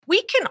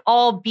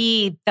all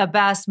be the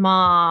best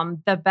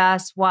mom, the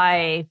best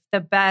wife, the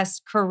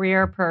best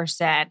career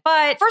person.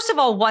 But first of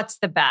all, what's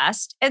the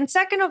best? And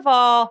second of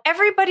all,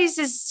 everybody's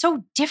is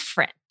so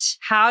different.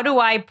 How do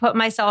I put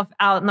myself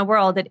out in the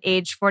world at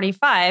age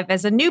 45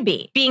 as a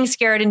newbie, being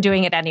scared and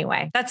doing it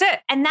anyway? That's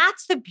it. And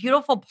that's the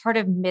beautiful part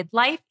of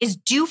midlife is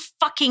do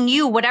fucking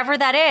you, whatever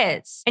that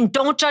is. And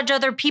don't judge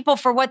other people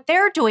for what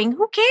they're doing.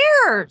 Who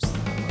cares?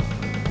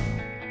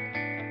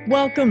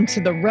 Welcome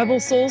to the Rebel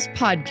Souls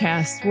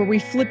podcast, where we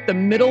flip the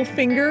middle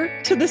finger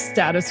to the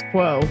status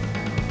quo.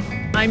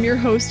 I'm your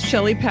host,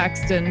 Shelley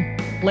Paxton,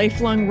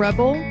 lifelong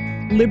rebel,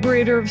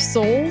 liberator of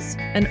souls,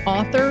 and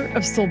author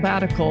of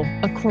Soulbatical,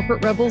 a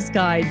corporate rebel's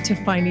guide to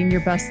finding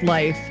your best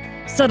life.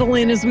 Settle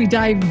in as we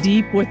dive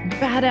deep with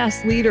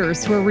badass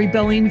leaders who are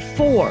rebelling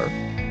for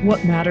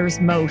what matters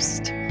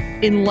most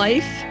in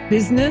life,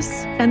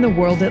 business, and the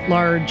world at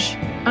large.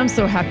 I'm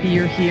so happy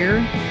you're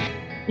here.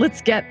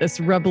 Let's get this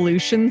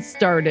revolution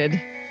started.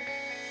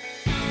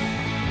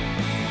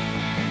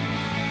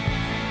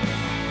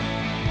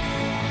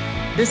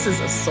 This is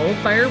a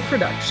Soulfire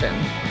production.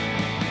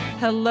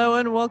 Hello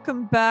and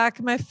welcome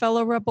back, my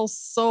fellow rebel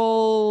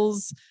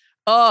souls.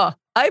 I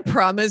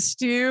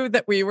promised you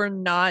that we were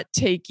not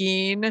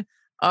taking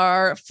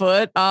our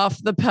foot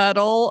off the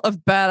pedal of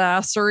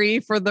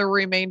badassery for the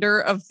remainder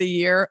of the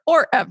year,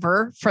 or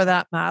ever for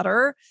that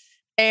matter.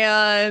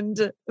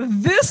 And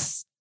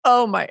this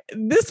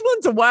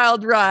one's a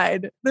wild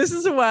ride. This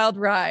is a wild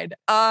ride.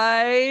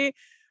 I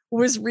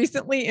was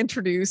recently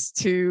introduced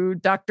to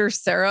Dr.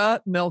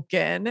 Sarah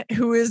Milken,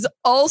 who is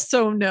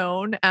also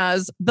known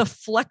as the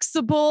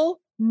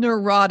flexible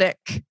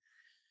neurotic.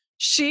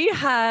 She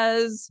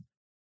has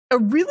a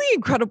really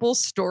incredible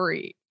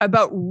story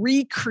about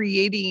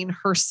recreating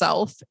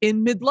herself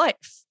in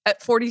midlife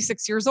at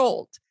 46 years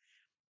old.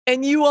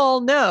 And you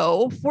all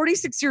know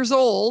 46 years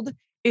old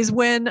is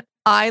when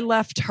I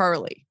left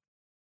Harley.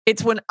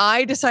 It's when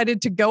I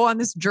decided to go on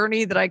this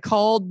journey that I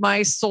called my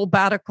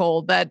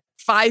Soulbatical, that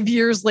 5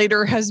 years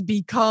later has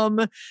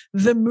become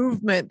the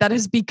movement, that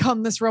has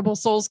become this Rebel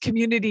Souls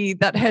community,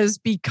 that has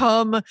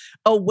become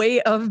a way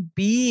of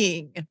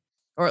being,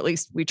 or at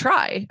least we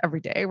try every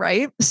day,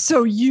 right?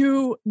 So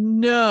you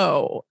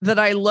know that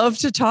I love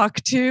to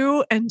talk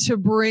to and to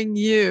bring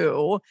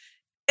you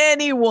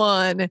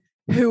anyone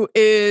who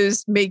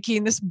is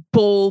making this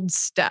bold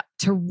step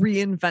to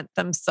reinvent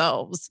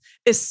themselves,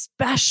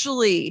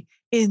 especially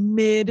in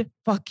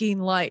mid-fucking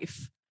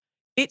life.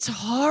 It's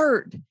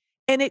hard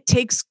and it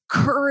takes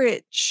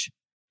courage.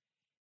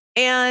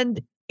 And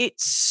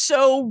it's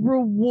so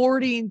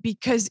rewarding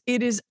because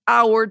it is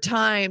our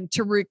time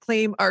to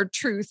reclaim our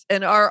truth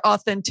and our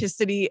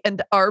authenticity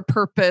and our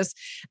purpose.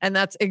 And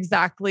that's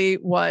exactly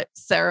what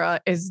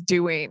Sarah is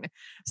doing.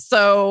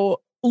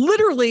 So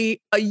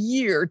literally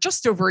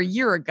just over a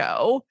year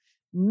ago,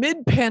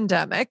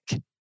 mid-pandemic,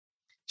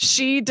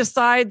 she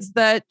decides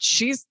that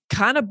she's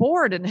kind of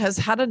bored and has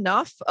had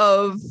enough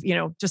of,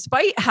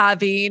 despite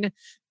having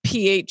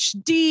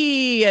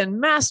PhD and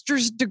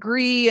master's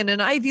degree and an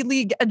Ivy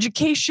League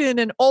education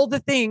and all the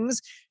things,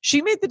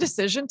 she made the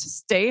decision to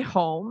stay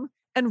home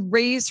and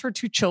raise her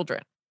two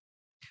children.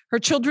 Her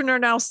children are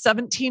now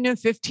 17 and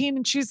 15.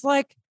 And she's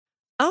like,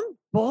 I'm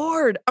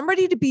bored. I'm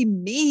ready to be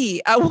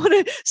me. I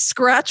want to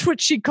scratch what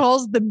she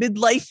calls the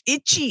midlife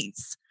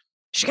itchies.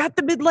 She got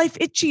the midlife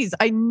itchies.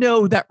 I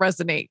know that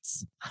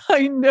resonates.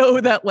 I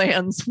know that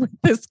lands with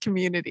this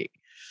community.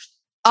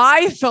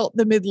 I felt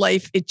the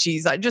midlife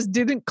itchies. I just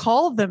didn't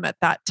call them at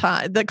that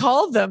time.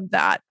 Call them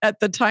that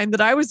at the time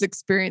that I was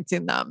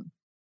experiencing them.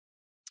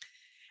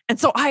 And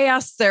so I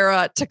asked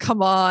Sarah to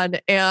come on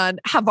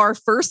and have our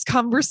first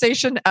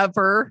conversation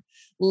ever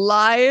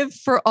live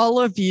for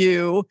all of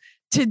you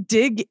to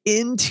dig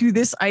into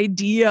this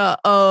idea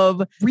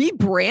of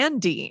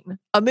rebranding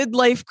a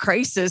midlife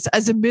crisis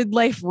as a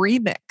midlife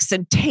remix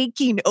and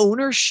taking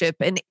ownership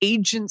and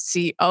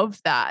agency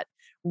of that,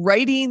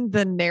 writing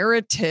the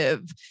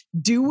narrative,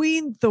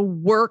 doing the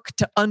work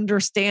to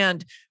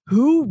understand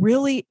who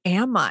really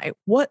am I?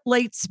 What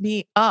lights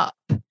me up?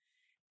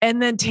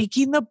 And then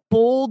taking the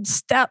bold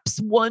steps,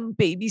 one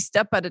baby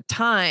step at a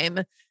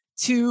time,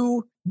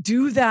 to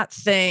do that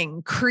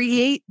thing,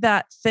 create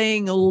that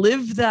thing,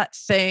 live that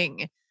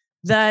thing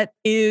that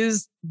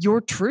is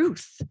your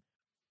truth.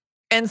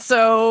 And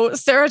so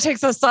Sarah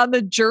takes us on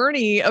the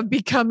journey of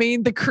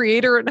becoming the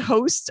creator and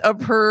host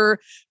of her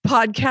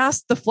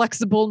podcast, The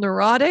Flexible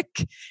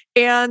Neurotic,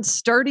 and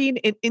starting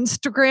an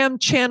Instagram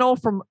channel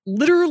from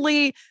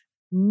literally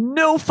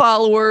no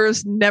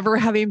followers, never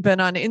having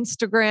been on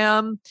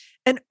Instagram.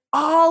 And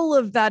all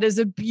of that is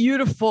a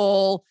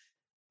beautiful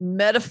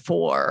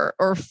metaphor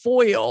or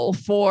foil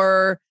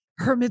for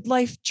her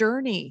midlife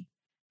journey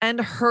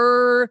and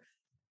her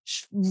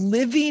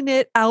living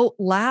it out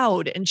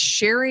loud and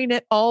sharing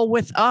it all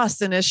with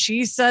us. And as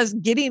she says,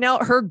 getting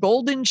out her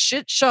golden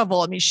shit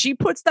shovel. I mean, she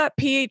puts that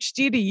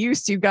PhD to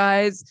use, you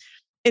guys,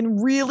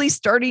 and really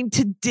starting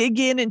to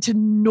dig in and to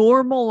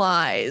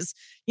normalize,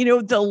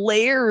 the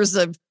layers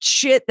of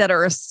shit that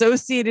are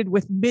associated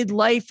with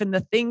midlife and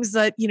the things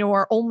that,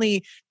 are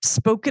only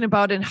spoken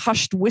about in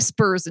hushed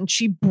whispers. And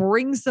she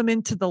brings them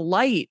into the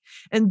light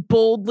and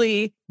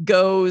boldly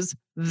goes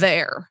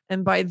there.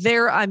 And by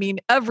there, I mean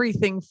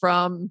everything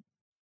from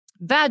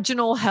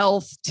vaginal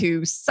health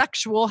to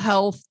sexual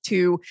health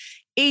to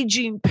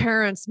aging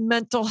parents,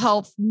 mental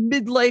health,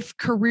 midlife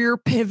career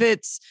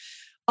pivots,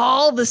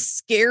 all the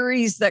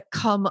scaries that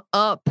come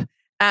up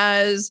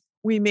as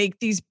we make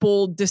these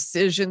bold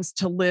decisions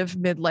to live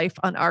midlife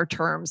on our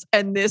terms.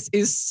 And this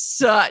is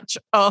such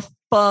a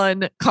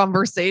fun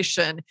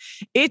conversation.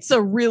 It's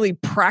a really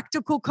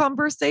practical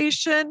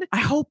conversation. I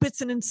hope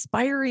it's an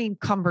inspiring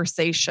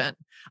conversation.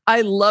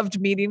 I loved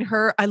meeting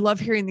her. I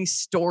love hearing these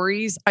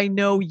stories. I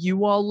know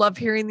you all love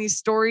hearing these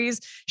stories.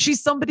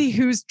 She's somebody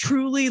who's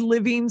truly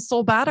living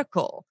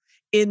soulbatical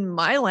in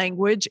my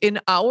language, in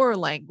our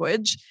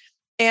language.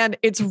 And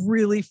it's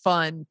really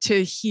fun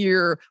to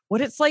hear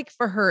what it's like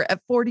for her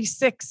at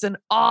 46 and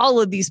all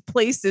of these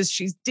places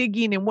she's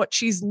digging and what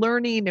she's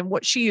learning and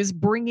what she is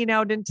bringing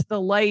out into the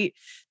light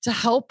to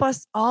help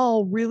us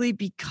all really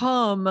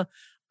become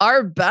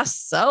our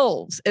best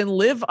selves and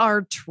live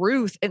our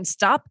truth and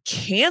stop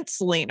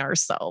canceling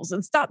ourselves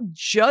and stop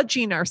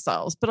judging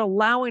ourselves, but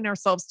allowing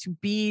ourselves to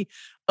be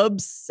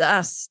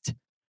obsessed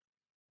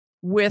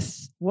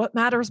with what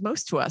matters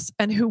most to us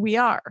and who we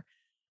are.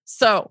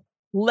 So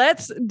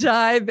let's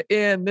dive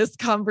in. This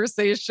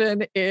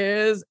conversation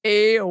is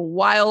a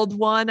wild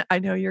one. I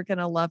know you're going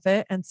to love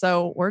it. And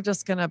so we're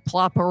just going to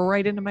plop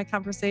right into my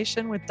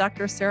conversation with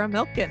Dr. Sarah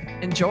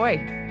Milken.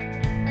 Enjoy.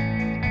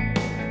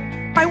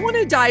 I want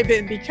to dive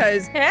in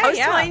because I was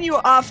telling you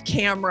off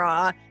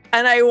camera,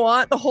 and I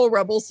want the whole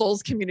Rebel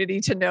Souls community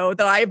to know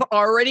that I've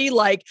already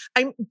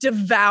I'm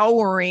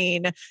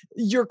devouring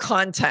your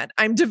content.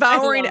 I'm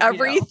devouring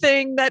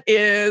everything that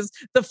is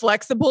the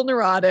flexible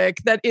neurotic,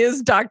 that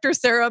is Dr.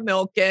 Sarah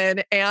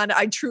Milken. And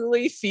I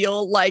truly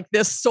feel like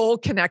this soul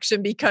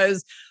connection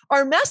because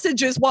our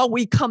messages, while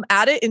we come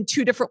at it in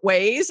two different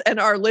ways and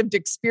our lived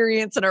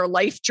experience and our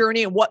life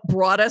journey and what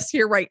brought us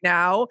here right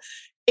now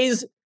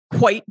is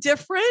quite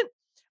different.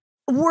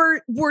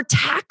 We're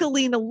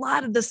tackling a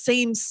lot of the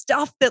same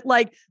stuff that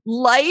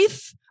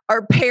life,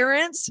 our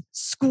parents,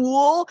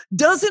 school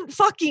doesn't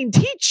fucking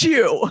teach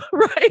you,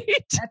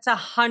 right? That's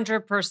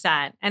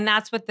 100%. And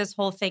that's what this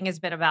whole thing has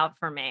been about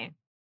for me.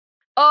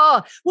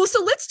 Well,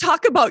 so let's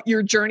talk about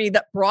your journey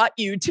that brought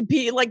you to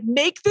be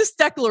make this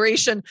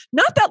declaration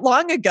not that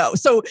long ago.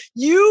 So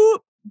you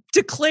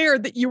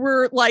declared that you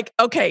were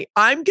okay,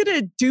 I'm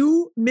going to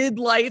do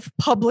midlife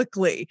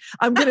publicly.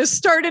 I'm going to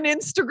start an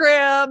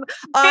Instagram.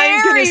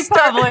 I'm going to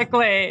start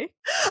publicly.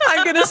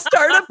 I'm going to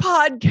start a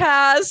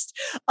podcast.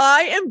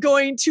 I am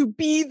going to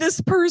be this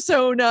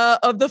persona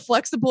of the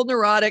flexible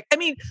neurotic. I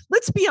mean,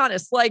 let's be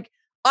honest,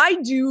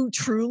 I do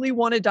truly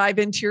want to dive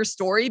into your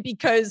story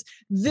because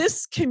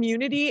this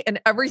community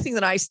and everything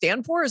that I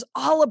stand for is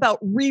all about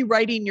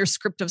rewriting your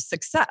script of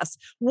success,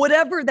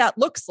 whatever that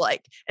looks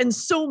like. And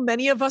so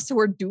many of us who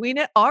are doing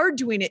it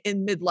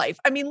in midlife.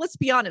 I mean, let's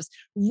be honest,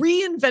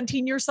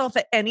 reinventing yourself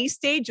at any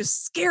stage is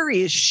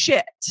scary as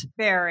shit.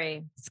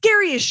 Very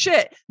scary as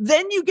shit.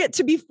 Then you get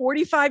to be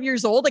 45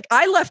 years old.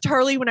 I left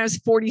Harley when I was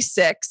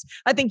 46.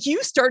 I think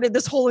you started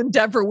this whole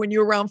endeavor when you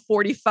were around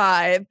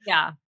 45.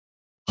 Yeah.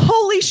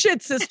 Holy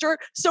shit, sister.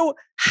 So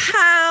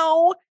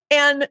how,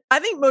 and I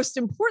think most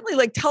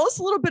importantly, tell us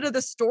a little bit of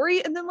the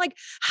story. And then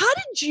how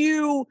did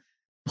you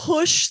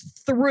push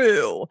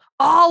through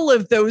all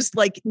of those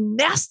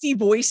nasty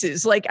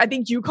voices? I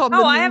think you call them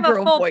the mean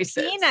girl voices.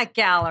 I have a full peanut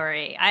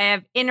gallery. I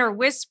have inner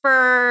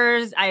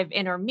whispers. I have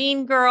inner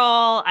mean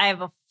girl. I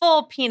have a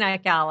full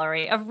peanut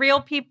gallery of real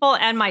people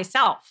and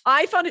myself.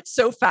 I found it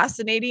so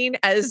fascinating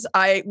as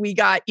we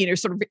got,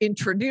 sort of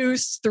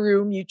introduced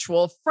through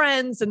mutual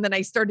friends. And then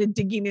I started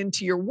digging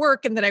into your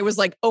work. And then I was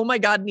like, oh my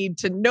God, need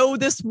to know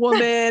this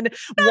woman.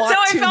 That's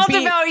how I felt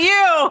about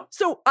you.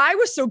 So I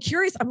was so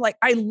curious. I'm like,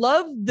 I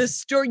love this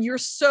story. You're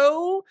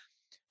so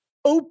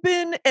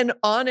open and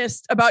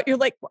honest about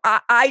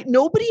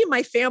nobody in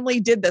my family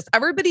did this.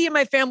 Everybody in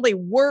my family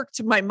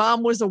worked. My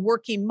mom was a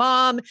working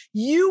mom.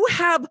 You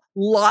have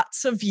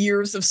lots of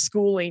years of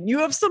schooling. You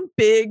have some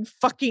big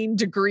fucking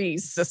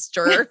degrees,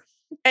 sister.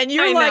 And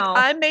you're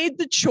I made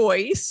the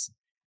choice.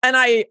 And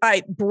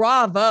I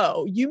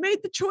bravo, you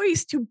made the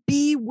choice to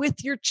be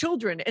with your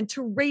children and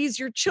to raise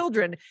your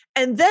children.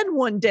 And then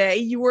one day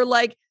you were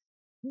like,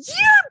 yeah,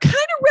 I'm kind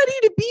of ready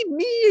to be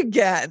me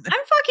again.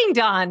 I'm fucking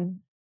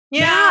done.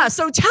 Yeah.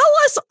 So tell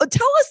us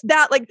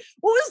that, what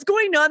was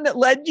going on that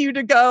led you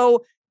to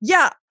go,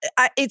 yeah,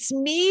 it's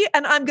me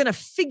and I'm going to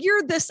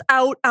figure this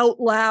out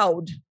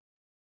loud.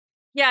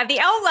 Yeah. The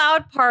out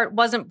loud part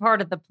wasn't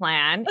part of the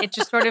plan. It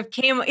just sort of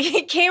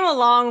came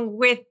along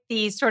with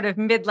the sort of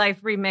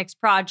midlife remix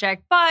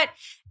project. But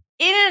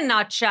in a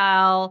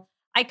nutshell,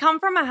 I come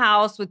from a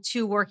house with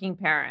two working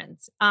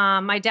parents.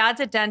 My dad's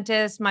a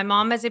dentist. My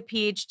mom has a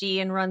PhD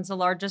and runs the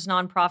largest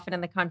nonprofit in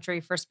the country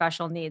for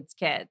special needs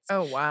kids.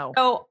 Oh, wow.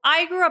 So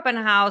I grew up in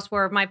a house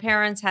where my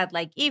parents had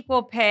like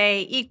equal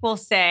pay, equal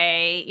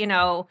say,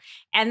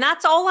 and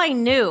that's all I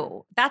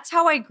knew. That's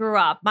how I grew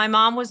up. My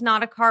mom was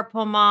not a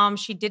carpool mom.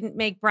 She didn't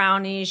make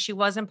brownies. She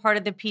wasn't part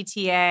of the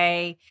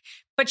PTA.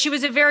 But she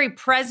was a very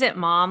present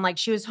mom. Like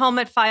she was home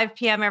at 5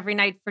 p.m. every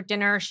night for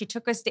dinner. She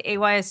took us to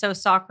AYSO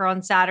soccer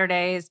on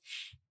Saturdays.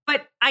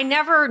 But I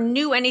never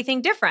knew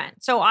anything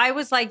different. So I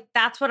was like,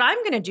 that's what I'm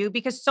going to do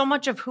because so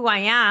much of who I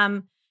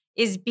am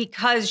is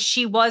because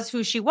she was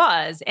who she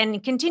was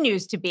and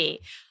continues to be.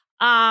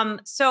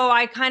 So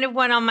I kind of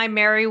went on my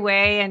merry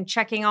way and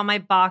checking all my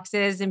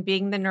boxes and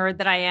being the nerd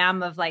that I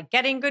am of like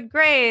getting good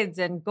grades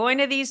and going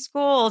to these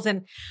schools.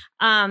 And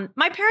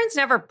my parents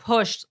never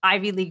pushed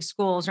Ivy League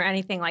schools or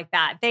anything like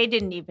that. They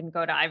didn't even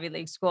go to Ivy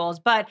League schools,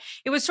 but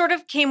it was sort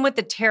of came with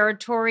the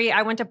territory.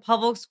 I went to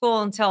public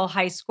school until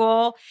high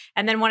school.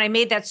 And then when I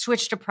made that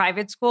switch to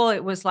private school,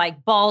 it was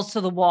like balls to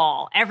the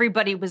wall.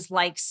 Everybody was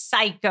like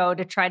psycho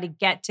to try to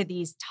get to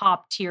these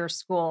top tier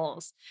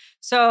schools.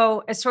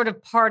 So as sort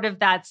of part of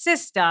that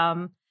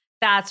system,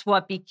 that's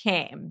what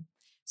became.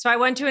 So I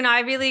went to an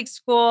Ivy League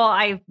school.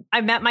 I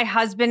met my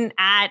husband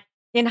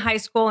in high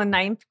school in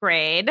 9th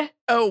grade.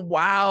 Oh,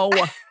 wow.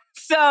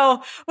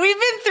 So we've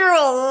been through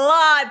a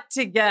lot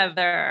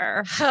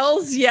together.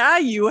 Hells yeah,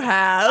 you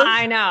have.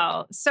 I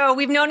know. So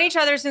we've known each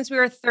other since we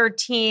were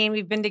 13.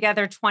 We've been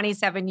together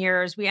 27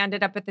 years. We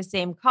ended up at the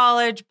same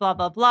college, blah,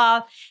 blah,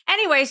 blah.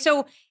 Anyway,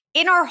 so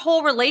in our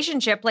whole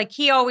relationship,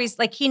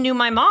 he knew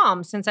my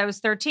mom since I was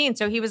 13.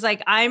 So he was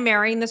like, I'm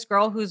marrying this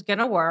girl who's going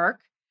to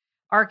work.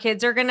 Our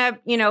kids are going to,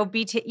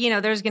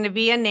 there's going to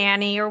be a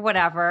nanny or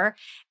whatever.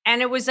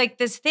 And it was like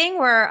this thing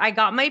where I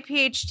got my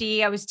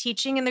PhD. I was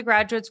teaching in the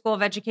Graduate School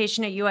of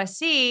Education at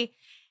USC.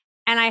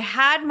 And I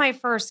had my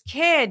first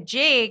kid,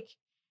 Jake.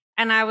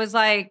 And I was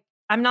like,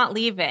 I'm not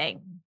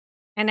leaving.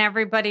 And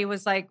everybody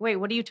was like, wait,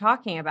 what are you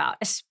talking about?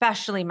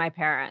 Especially my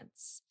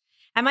parents.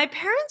 And my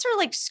parents are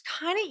like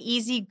kind of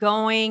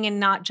easygoing and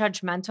not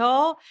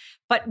judgmental.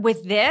 But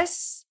with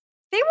this,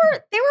 they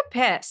were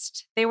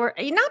pissed. They were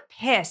not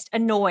pissed,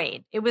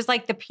 annoyed. It was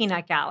like the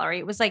peanut gallery.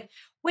 It was like,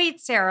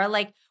 wait, Sarah,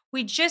 like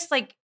we just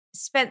like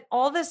spent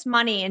all this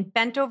money and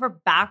bent over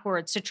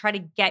backwards to try to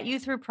get you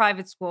through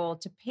private school,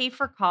 to pay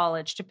for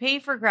college, to pay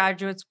for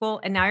graduate school.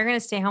 And now you're going to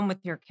stay home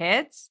with your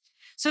kids.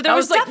 So there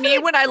was like me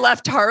when I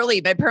left Harley.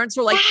 My parents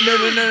were like,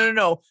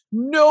 no.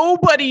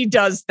 Nobody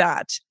does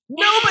that.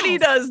 Nobody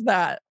does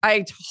that.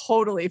 I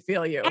totally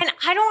feel you. And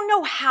I don't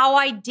know how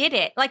I did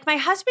it. Like my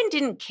husband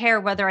didn't care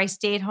whether I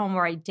stayed home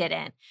or I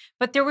didn't.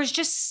 But there was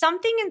just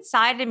something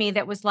inside of me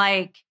that was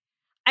like,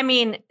 I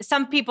mean,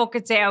 some people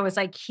could say I was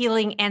like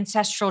healing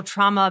ancestral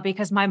trauma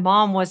because my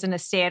mom wasn't a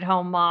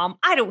stay-at-home mom.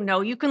 I don't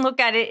know. You can look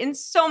at it in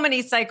so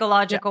many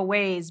psychological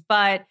ways,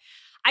 but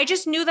I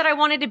just knew that I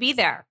wanted to be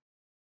there.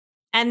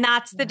 And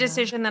that's the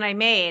decision that I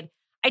made.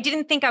 I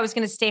didn't think I was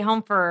going to stay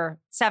home for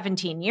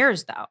 17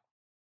 years, though.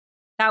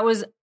 That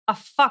was a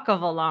fuck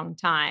of a long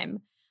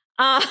time.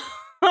 But,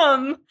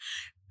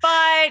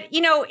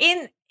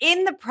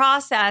 in the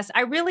process,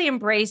 I really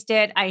embraced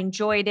it. I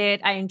enjoyed it.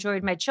 I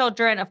enjoyed my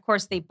children. Of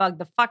course, they bugged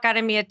the fuck out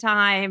of me at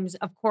times.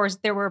 Of course,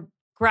 there were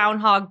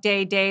Groundhog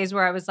Day days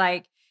where I was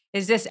like,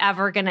 is this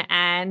ever going to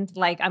end?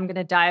 Like, I'm going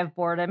to die of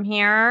boredom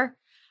here.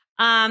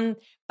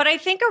 But I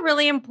think a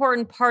really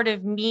important part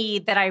of me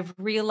that I've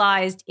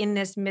realized in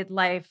this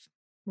midlife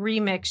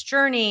remix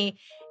journey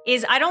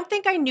is I don't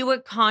think I knew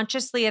it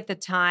consciously at the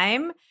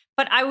time,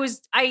 but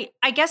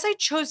I guess I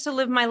chose to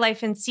live my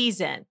life in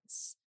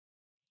seasons.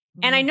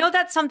 And I know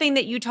that's something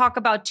that you talk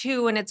about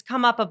too. And it's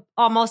come up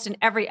almost in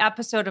every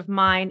episode of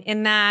mine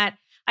in that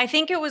I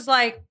think it was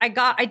like,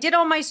 I did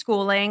all my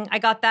schooling. I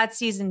got that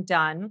season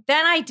done.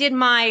 Then I did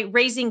my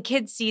raising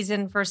kids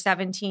season for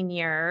 17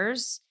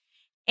 years.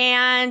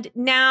 And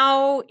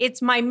now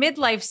it's my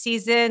midlife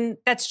season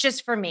that's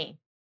just for me.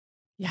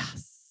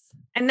 Yes.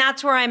 And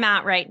that's where I'm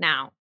at right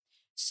now.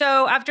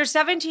 So after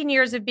 17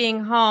 years of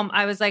being home,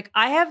 I was like,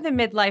 I have the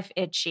midlife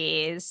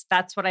itchies.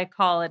 That's what I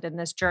call it in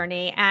this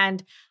journey.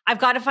 And I've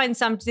got to find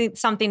something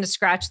to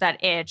scratch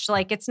that itch.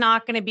 Like it's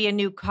not going to be a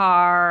new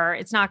car.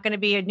 It's not going to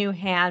be a new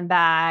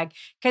handbag.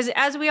 Because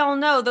as we all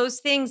know, those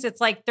things, it's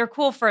like they're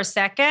cool for a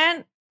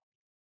second,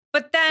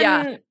 but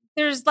then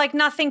there's like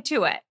nothing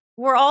to it.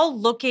 We're all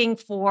looking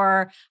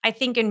for, I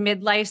think in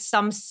midlife,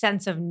 some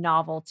sense of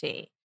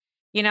novelty.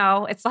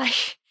 It's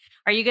like,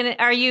 are you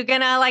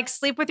gonna like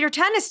sleep with your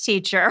tennis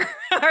teacher?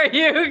 Are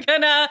you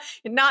gonna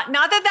not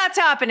that that's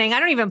happening? I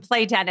don't even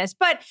play tennis,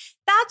 but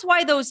that's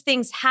why those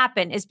things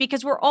happen is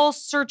because we're all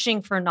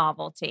searching for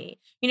novelty.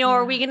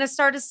 Are we gonna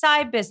start a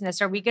side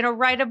business? Are we gonna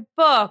write a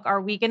book?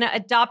 Are we gonna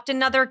adopt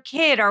another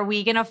kid? Are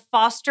we gonna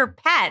foster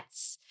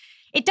pets?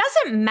 It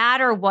doesn't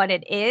matter what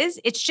it is.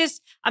 It's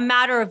just a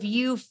matter of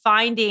you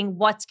finding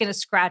what's going to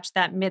scratch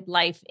that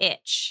midlife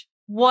itch.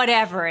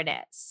 whatever it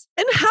is.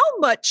 And how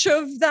much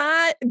of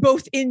that,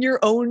 both in your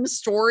own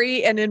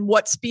story and in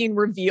what's being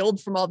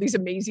revealed from all these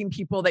amazing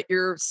people that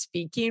you're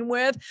speaking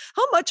with,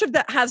 how much of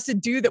that has to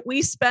do that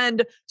we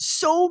spend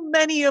so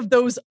many of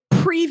those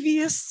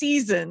previous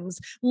seasons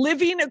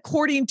living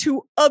according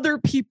to other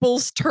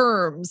people's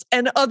terms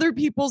and other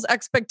people's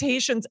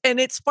expectations? And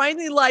it's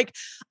finally like,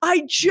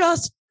 I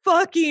just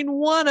fucking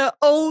want to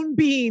own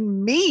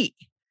being me.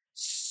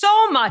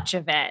 So much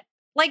of it.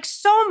 Like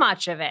so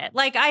much of it.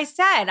 Like I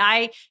said,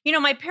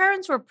 my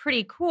parents were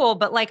pretty cool,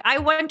 but like I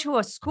went to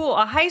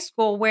a high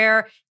school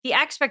where the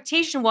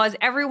expectation was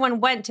everyone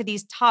went to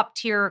these top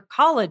tier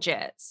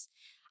colleges.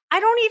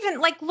 I don't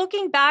even like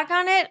looking back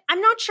on it.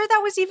 I'm not sure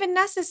that was even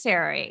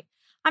necessary.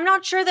 I'm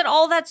not sure that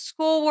all that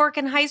schoolwork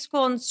in high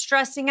school and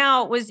stressing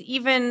out was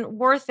even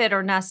worth it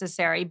or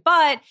necessary,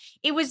 but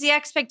it was the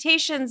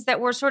expectations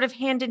that were sort of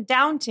handed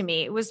down to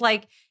me. It was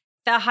like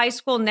the high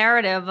school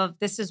narrative of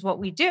this is what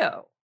we do.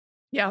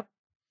 Yeah.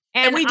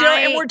 And we don't,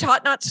 and we're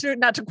taught not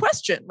to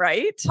question,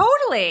 right?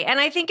 Totally. And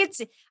I think it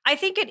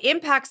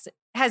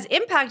has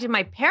impacted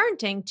my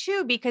parenting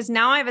too, because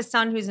now I have a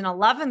son who's in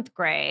 11th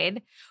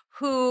grade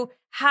who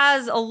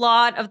has a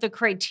lot of the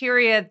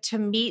criteria to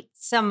meet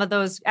some of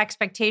those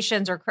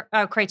expectations or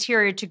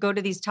criteria to go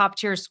to these top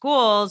tier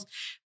schools,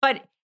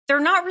 but they're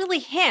not really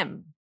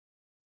him.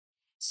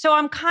 So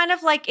I'm kind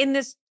of like in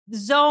this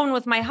zone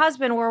with my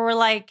husband where we're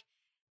like,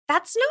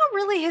 that's not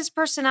really his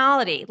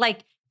personality.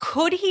 Like,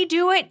 could he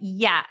do it?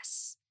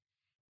 Yes.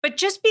 But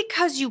just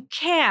because you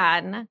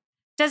can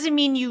doesn't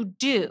mean you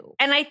do.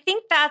 And I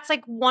think that's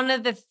like one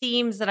of the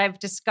themes that I've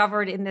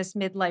discovered in this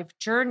midlife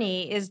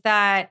journey is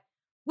that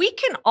we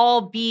can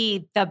all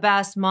be the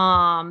best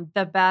mom,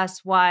 the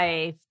best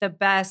wife, the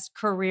best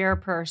career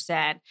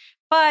person.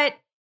 But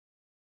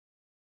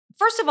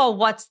first of all,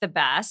 what's the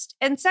best?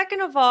 And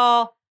second of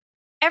all,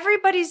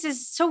 everybody's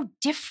is so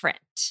different.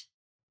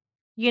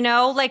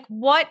 Like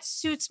what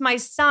suits my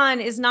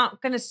son is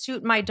not going to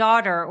suit my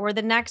daughter or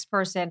the next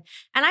person.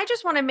 And I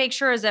just want to make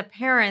sure as a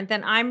parent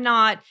that I'm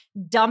not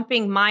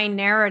dumping my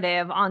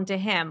narrative onto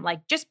him.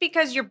 Like just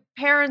because your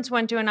parents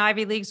went to an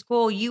Ivy League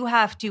school, you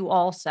have to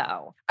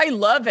also. I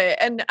love it.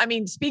 And I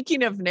mean,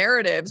 speaking of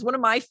narratives, one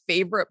of my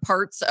favorite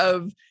parts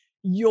of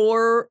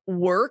your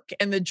work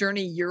and the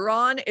journey you're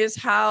on is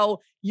how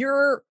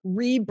you're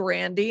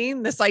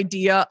rebranding this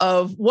idea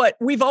of what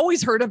we've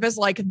always heard of as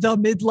like the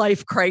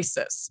midlife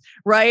crisis,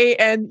 right?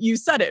 And you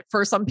said it,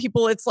 for some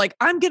people, it's like,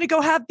 I'm going to go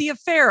have the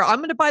affair. I'm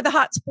going to buy the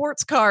hot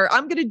sports car.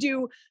 I'm going to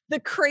do the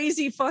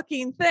crazy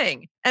fucking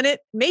thing. And it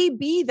may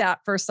be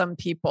that for some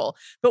people.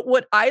 But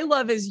what I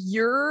love is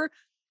you're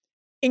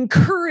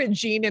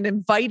encouraging and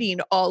inviting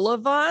all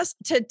of us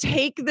to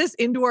take this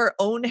into our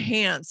own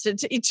hands,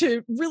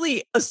 to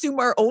really assume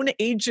our own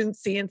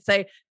agency and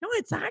say, no,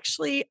 it's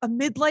actually a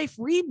midlife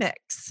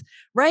remix,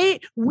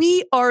 right?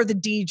 We are the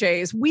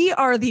DJs. We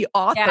are the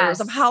authors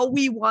of how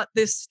we want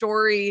this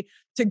story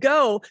to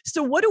go.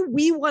 So what do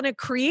we want to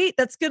create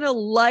that's going to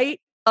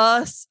light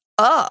us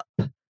up?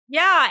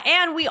 Yeah.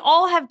 And we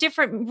all have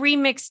different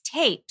remix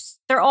tapes.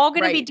 They're all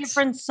going to be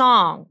different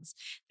songs.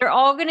 They're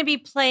all going to be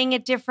playing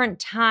at different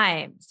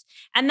times.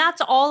 And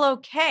that's all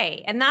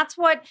okay. And that's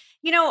what,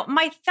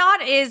 my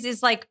thought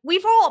is like,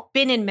 we've all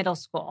been in middle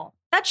school.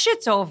 That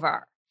shit's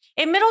over.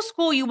 In middle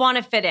school, you want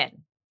to fit in.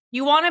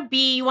 You want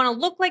to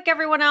look like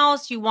everyone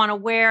else. You want to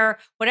wear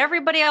what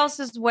everybody else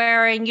is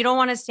wearing. You don't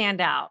want to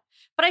stand out.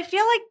 But I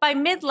feel like by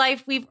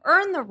midlife, we've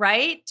earned the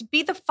right to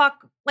be the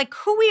fuck, like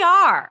who we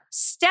are.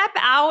 Step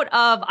out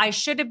of, I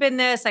should have been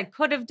this, I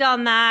could have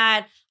done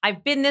that,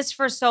 I've been this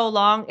for so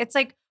long. It's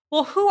like,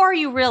 well, who are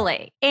you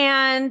really?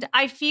 And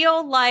I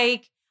feel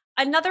like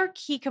another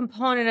key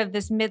component of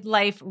this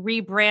midlife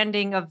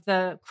rebranding of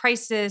the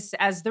crisis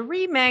as the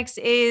remix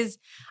is,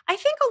 I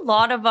think a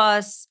lot of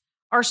us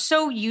are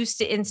so used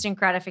to instant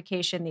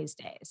gratification these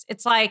days.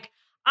 It's like,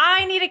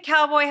 I need a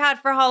cowboy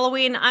hat for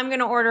Halloween. I'm going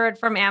to order it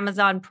from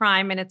Amazon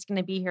Prime and it's going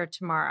to be here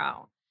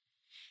tomorrow.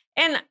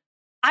 And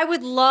I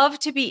would love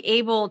to be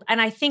able,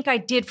 and I think I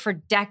did for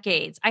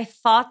decades. I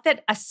thought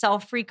that a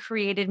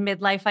self-recreated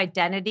midlife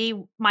identity,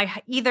 my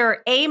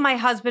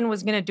husband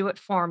was going to do it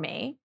for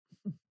me.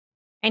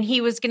 And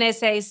he was going to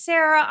say,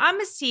 Sarah, I'm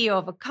a CEO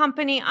of a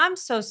company. I'm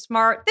so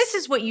smart. This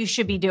is what you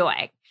should be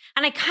doing.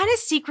 And I kind of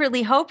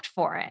secretly hoped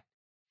for it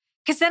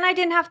because then I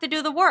didn't have to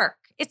do the work.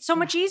 It's so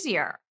much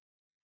easier.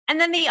 And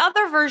then the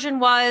other version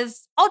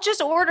was, I'll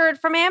just order it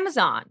from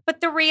Amazon.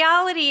 But the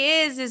reality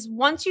is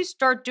once you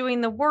start doing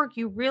the work,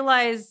 you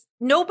realize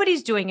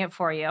nobody's doing it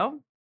for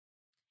you.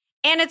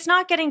 And it's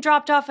not getting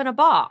dropped off in a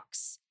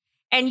box.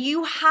 And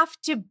you have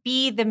to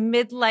be the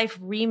midlife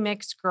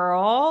remix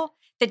girl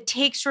that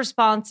takes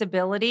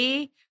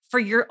responsibility for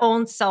your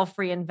own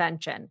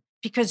self-reinvention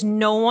because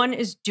no one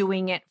is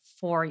doing it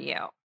for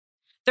you.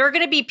 There are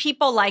going to be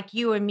people like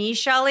you and me,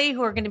 Shelley,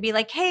 who are going to be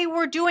like, hey,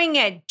 we're doing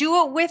it.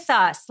 Do it with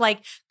us.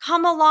 Like,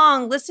 come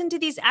along, listen to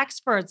these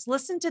experts,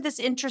 listen to this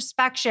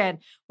introspection.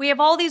 We have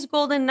all these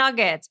golden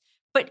nuggets.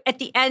 But at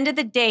the end of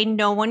the day,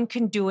 no one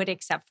can do it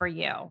except for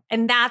you.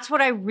 And that's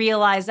what I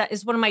realized. That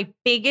is one of my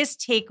biggest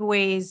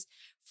takeaways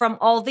from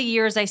all the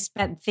years I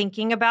spent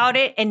thinking about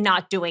it and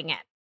not doing it.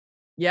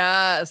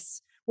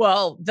 Yes.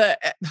 Well,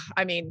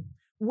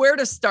 where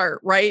to start,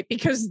 right?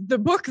 Because the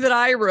book that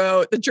I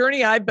wrote, the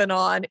journey I've been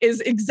on,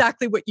 is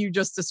exactly what you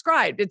just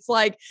described. It's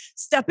like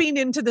stepping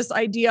into this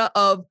idea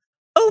of,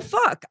 oh,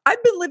 fuck,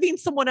 I've been living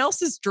someone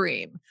else's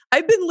dream.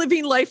 I've been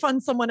living life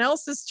on someone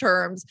else's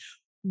terms.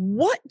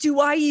 What do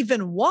I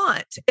even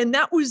want? And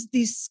that was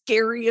the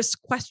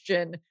scariest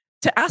question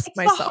to ask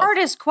myself. It's the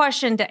hardest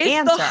question to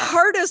answer. It's the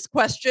hardest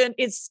question.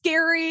 It's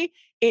scary.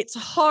 It's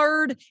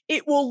hard.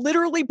 It will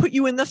literally put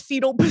you in the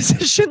fetal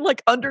position,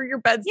 like under your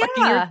bed,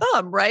 sucking your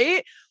thumb,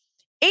 right?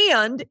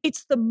 And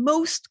it's the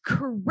most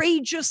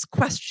courageous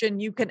question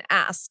you can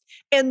ask.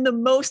 And the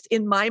most,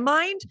 in my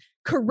mind,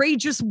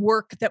 courageous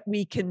work that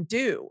we can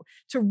do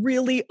to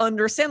really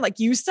understand, like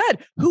you said,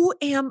 who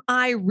am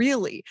I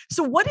really?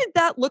 So what did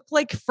that look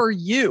like for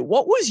you?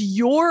 What was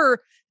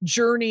your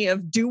journey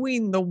of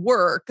doing the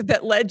work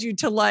that led you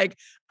to like,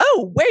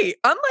 oh, wait,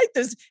 I'm like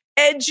this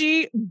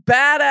edgy,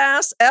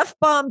 badass,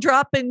 F-bomb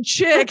dropping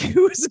chick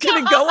who's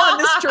going to go on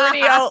this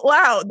journey out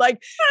loud.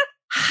 Like,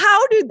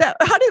 what did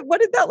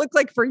that look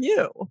like for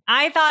you?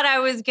 I thought I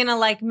was going to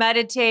like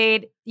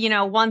meditate,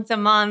 once a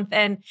month.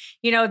 And,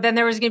 then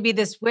there was going to be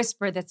this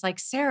whisper that's like,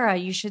 Sarah,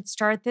 you should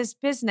start this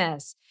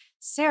business.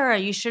 Sarah,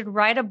 you should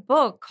write a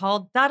book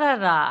called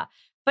da-da-da.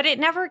 But it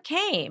never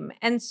came.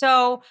 And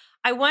so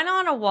I went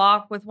on a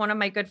walk with one of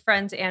my good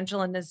friends,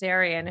 Angela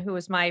Nazarian, who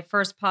was my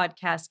first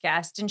podcast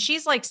guest. And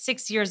she's like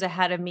 6 years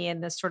ahead of me in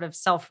this sort of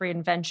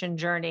self-reinvention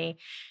journey.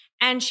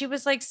 And she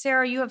was like,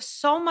 Sarah, you have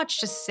so much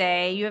to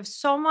say. You have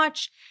so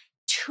much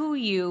to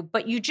you,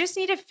 but you just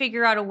need to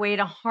figure out a way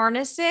to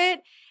harness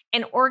it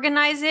and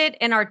organize it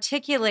and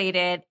articulate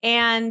it.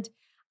 And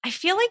I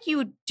feel like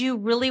you do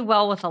really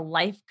well with a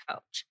life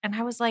coach. And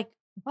I was like,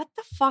 what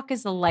the fuck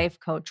is a life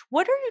coach?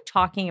 What are you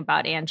talking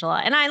about, Angela?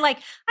 And I have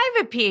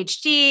a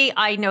PhD.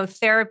 I know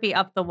therapy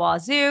up the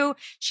wazoo.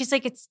 She's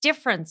like, it's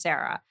different,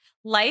 Sarah.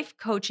 Life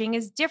coaching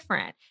is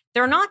different.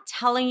 They're not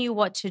telling you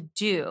what to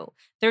do.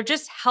 They're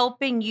just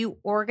helping you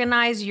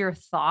organize your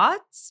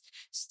thoughts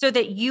so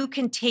that you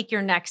can take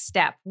your next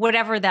step,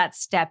 whatever that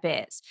step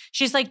is.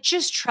 She's like,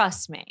 just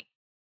trust me.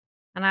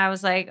 And I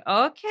was like,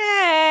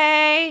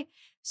 okay.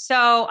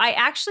 So I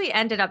actually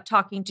ended up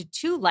talking to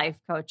 2 life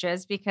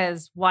coaches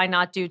because why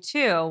not do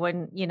 2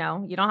 when, you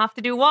don't have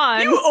to do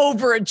one. You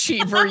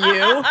overachiever,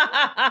 you.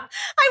 I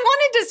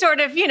wanted to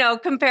sort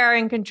of, compare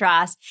and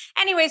contrast.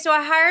 Anyway, so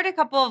I hired a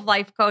couple of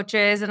life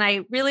coaches and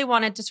I really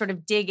wanted to sort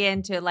of dig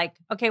into like,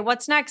 okay,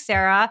 what's next,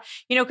 Sarah?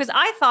 Because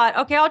I thought,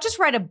 okay, I'll just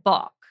write a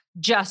book.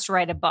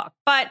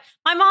 But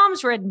my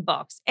mom's written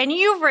books and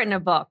you've written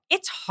a book.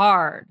 It's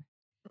hard.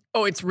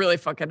 Oh, it's really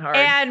fucking hard.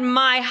 And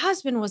my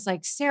husband was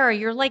like, Sarah,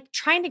 you're like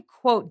trying to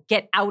quote,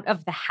 get out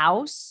of the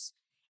house.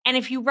 And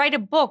if you write a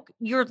book,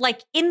 you're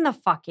like in the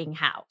fucking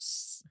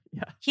house.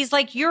 Yeah. He's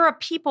like, you're a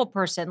people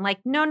person. Like,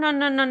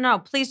 no.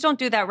 Please don't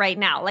do that right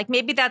now. Like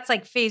maybe that's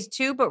like phase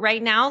 2, but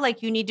right now,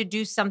 like you need to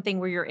do something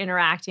where you're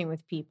interacting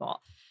with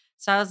people.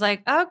 So I was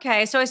like,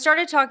 okay. So I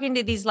started talking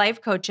to these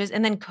life coaches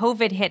and then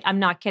COVID hit. I'm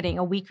not kidding,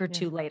 a week or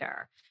 2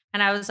 later.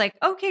 And I was like,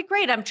 okay,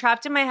 great. I'm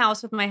trapped in my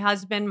house with my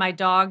husband, my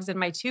dogs, and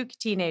my 2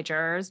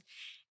 teenagers.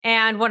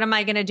 And what am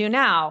I going to do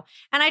now?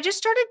 And I just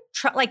started,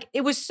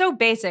 it was so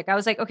basic. I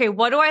was like, okay,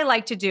 what do I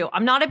like to do?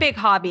 I'm not a big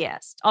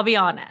hobbyist. I'll be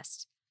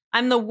honest.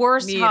 I'm the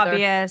worst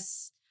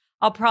hobbyist.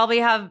 I'll probably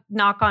have,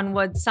 knock on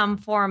wood, some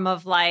form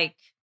of like,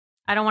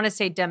 I don't want to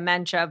say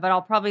dementia, but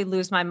I'll probably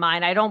lose my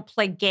mind. I don't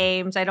play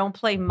games. I don't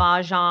play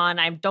mahjong.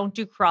 I don't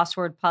do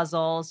crossword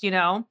puzzles,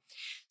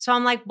 So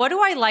I'm like, what do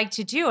I like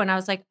to do? And I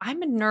was like,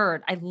 I'm a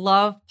nerd. I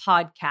love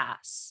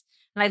podcasts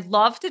and I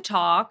love to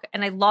talk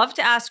and I love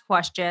to ask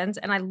questions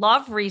and I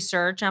love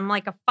research. I'm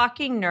like a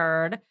fucking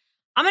nerd.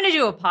 I'm going to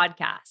do a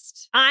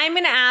podcast. I'm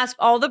going to ask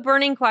all the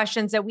burning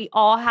questions that we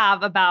all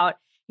have about,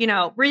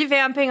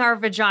 revamping our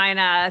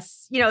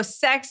vaginas,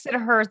 sex that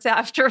hurts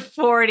after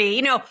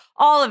 40,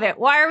 all of it.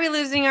 Why are we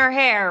losing our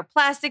hair?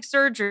 Plastic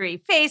surgery,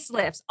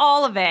 facelifts,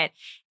 all of it.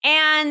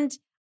 And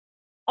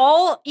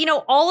all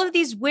of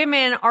these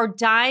women are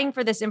dying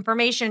for this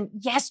information.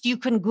 Yes, you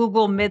can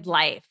Google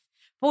midlife,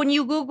 but when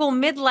you Google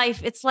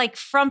midlife, it's like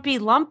frumpy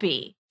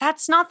lumpy.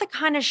 That's not the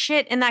kind of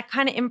shit and that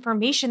kind of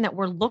information that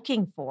we're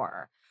looking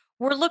for.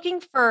 We're looking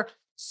for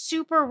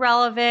super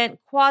relevant,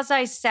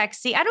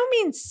 quasi-sexy. I don't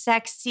mean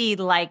sexy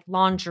like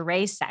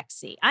lingerie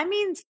sexy. I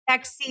mean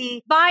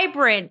sexy,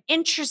 vibrant,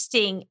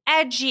 interesting,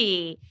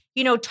 edgy,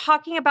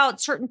 talking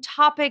about certain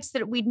topics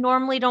that we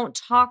normally don't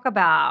talk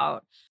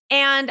about.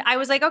 And I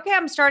was like, okay,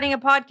 I'm starting a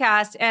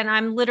podcast. And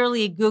I'm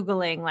literally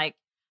Googling like,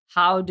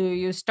 how do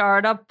you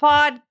start a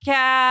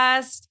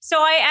podcast? So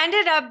I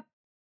ended up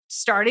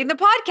starting the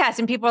podcast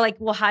and people are like,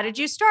 well, how did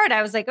you start?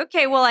 I was like,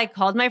 okay, well, I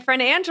called my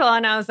friend Angela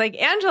and I was like,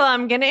 Angela,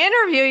 I'm going to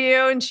interview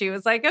you. And she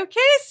was like, okay,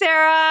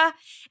 Sarah.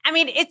 I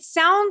mean, it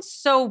sounds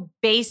so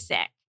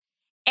basic.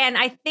 And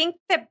I think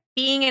that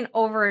being an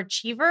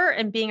overachiever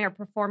and being a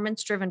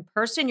performance-driven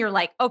person, you're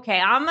like, okay,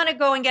 I'm going to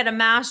go and get a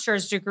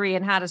master's degree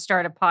in how to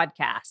start a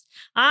podcast.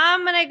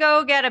 I'm going to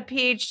go get a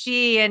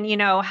PhD in,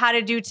 how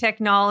to do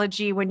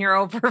technology when you're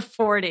over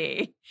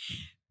 40.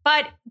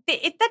 But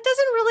that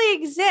doesn't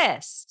really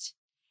exist.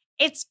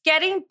 It's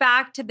getting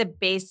back to the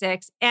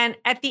basics. And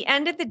at the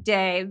end of the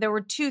day, there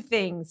were two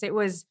things. It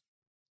was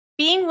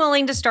being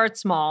willing to start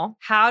small.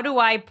 How do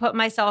I put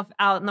myself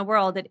out in the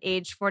world at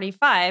age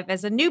 45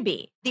 as a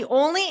newbie? The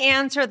only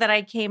answer that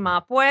I came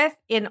up with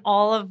in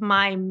all of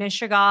my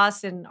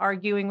mishigas and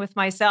arguing with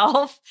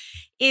myself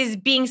is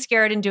being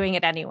scared and doing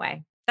it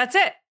anyway. That's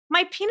it.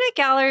 My peanut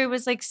gallery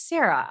was like,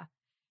 Sarah,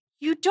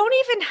 you don't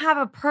even have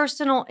a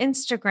personal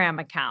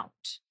Instagram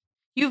account.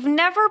 You've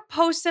never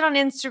posted on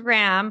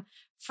Instagram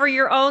for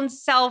your own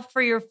self,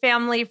 for your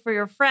family, for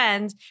your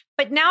friends.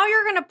 But now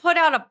you're going to put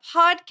out a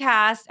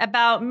podcast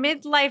about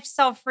midlife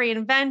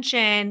self-reinvention,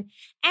 and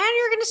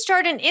you're going to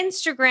start an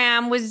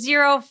Instagram with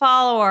 0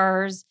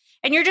 followers,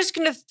 and you're just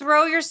going to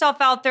throw yourself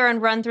out there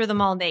and run through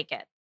them all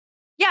naked.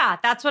 Yeah,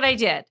 that's what I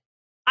did.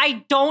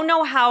 I don't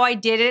know how I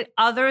did it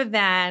other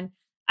than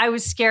I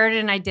was scared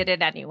and I did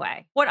it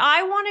anyway. What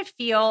I want to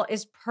feel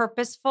is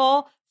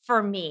purposeful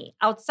for me,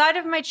 outside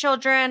of my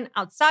children,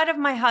 outside of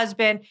my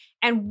husband,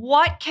 and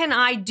what can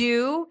I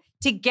do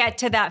to get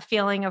to that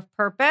feeling of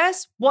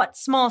purpose? What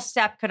small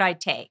step could I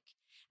take?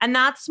 And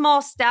that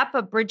small step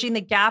of bridging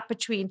the gap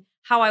between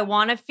how I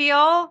want to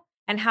feel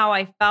and how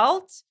I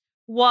felt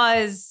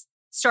was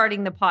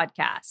starting the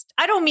podcast.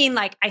 I don't mean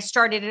like I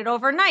started it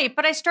overnight,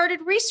 but I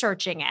started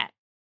researching it.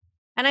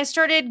 And I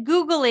started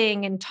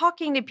Googling and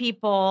talking to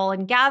people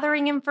and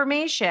gathering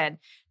information.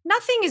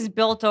 Nothing is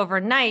built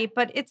overnight,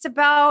 but it's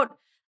about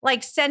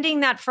like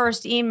sending that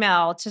first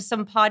email to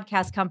some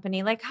podcast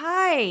company, like,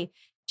 hi,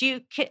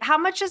 how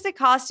much does it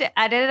cost to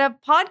edit a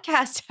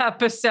podcast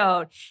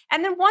episode?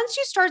 And then once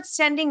you start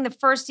sending the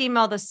first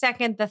email, the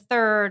second, the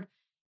third,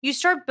 you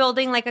start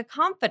building like a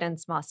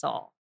confidence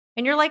muscle.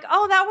 And you're like,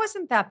 oh, that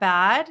wasn't that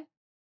bad.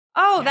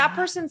 Oh, that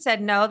person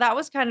said no. That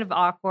was kind of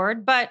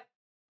awkward, but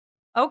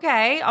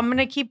okay, I'm going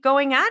to keep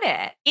going at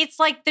it. It's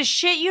like the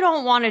shit you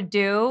don't want to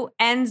do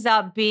ends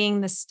up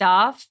being the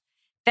stuff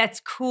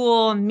that's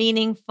cool,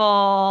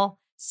 meaningful,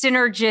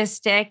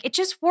 synergistic. It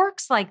just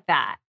works like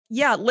that.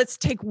 Yeah, let's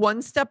take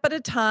one step at a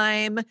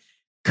time.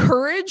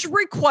 Courage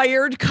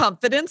required,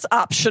 confidence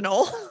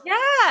optional.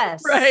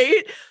 Yes.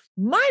 Right?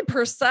 My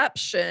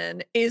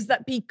perception is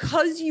that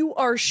because you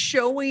are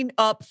showing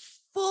up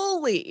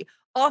fully,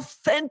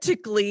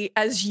 authentically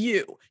as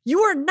you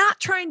are not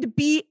trying to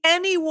be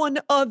anyone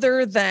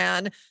other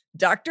than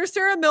Dr.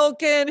 Sarah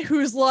Milken,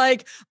 who's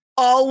like,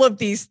 all of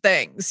these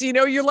things.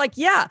 You're like,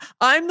 yeah,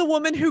 I'm the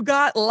woman who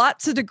got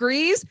lots of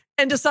degrees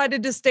and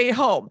decided to stay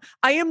home.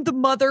 I am the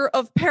mother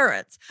of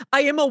parents.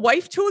 I am a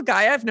wife to a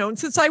guy I've known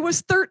since I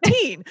was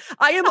 13.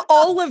 I am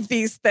all of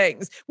these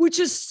things, which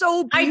is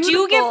so beautiful. I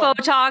do get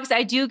Botox.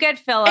 I do get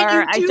filler.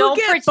 I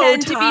don't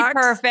pretend to be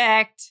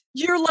perfect.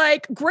 You're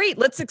like, great,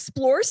 let's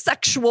explore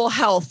sexual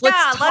health.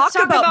 Let's talk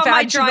about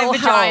my vaginal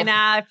dry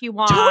vagina if you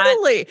want.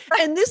 Totally.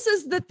 And this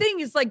is the thing,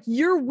 is like,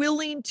 you're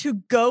willing to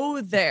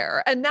go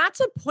there. And that's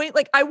a point,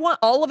 like, I want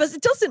all of us,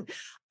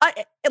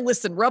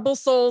 listen, Rebel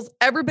Souls,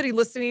 everybody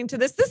listening to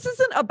this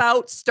isn't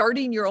about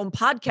starting your own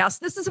podcast.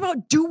 This is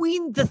about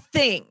doing the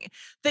thing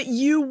that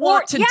you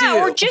want to do.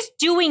 Or just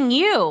doing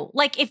you.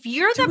 Like, if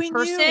you're the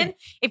person,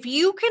 if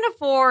you can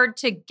afford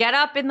to get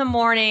up in the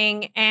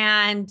morning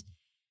and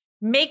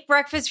make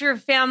breakfast for your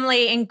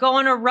family and go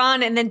on a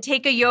run and then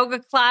take a yoga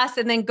class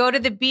and then go to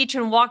the beach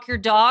and walk your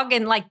dog,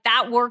 and like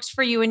that works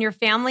for you and your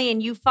family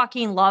and you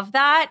fucking love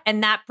that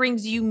and that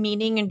brings you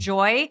meaning and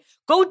joy,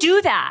 go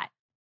do that.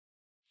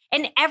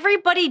 And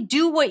everybody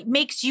do what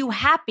makes you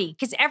happy,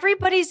 because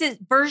everybody's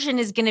version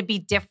is going to be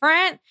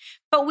different,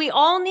 but we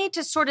all need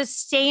to sort of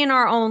stay in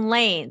our own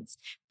lanes.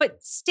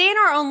 But stay in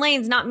our own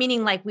lanes, not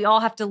meaning like we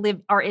all have to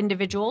live our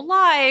individual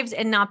lives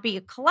and not be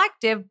a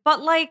collective,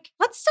 but like,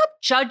 let's stop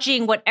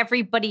judging what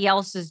everybody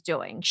else is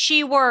doing.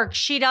 She works,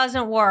 she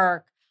doesn't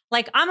work.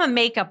 Like, I'm a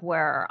makeup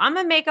wearer. I'm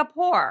a makeup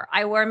whore.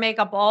 I wear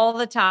makeup all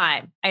the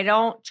time. I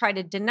don't try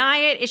to deny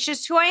it. It's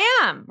just who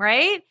I am,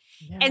 right?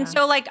 Yeah. And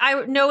so like,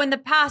 I know in the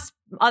past,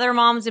 other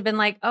moms have been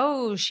like,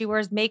 oh, she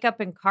wears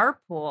makeup in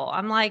carpool.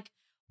 I'm like,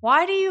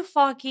 why do you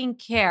fucking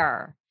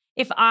care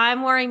if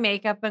I'm wearing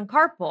makeup in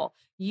carpool?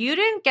 You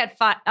didn't get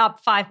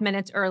up 5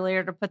 minutes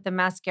earlier to put the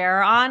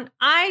mascara on.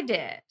 I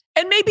did.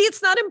 And maybe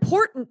it's not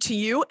important to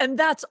you, and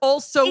that's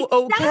also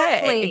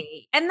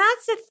okay. And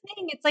that's the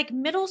thing. It's like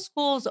middle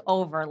school's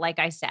over, like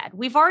I said.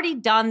 We've already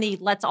done the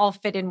let's all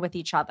fit in with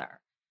each other.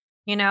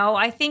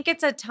 I think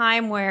it's a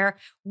time where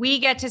we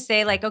get to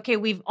say like, okay,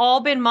 we've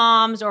all been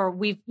moms, or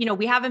we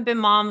haven't been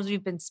moms,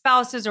 we've been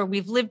spouses, or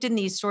we've lived in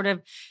these sort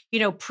of,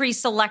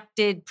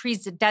 pre-selected,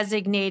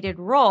 pre-designated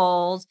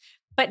roles.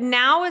 But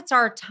now it's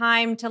our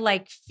time to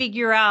like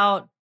figure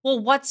out,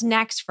 well, what's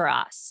next for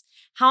us?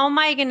 How am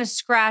I going to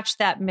scratch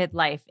that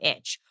midlife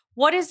itch?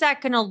 What is that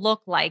going to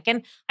look like?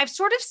 And I've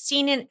sort of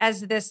seen it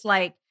as this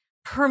like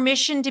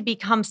permission to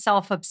become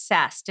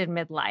self-obsessed in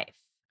midlife.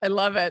 I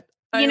love it.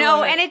 And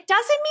it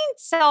doesn't mean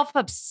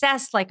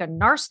self-obsessed like a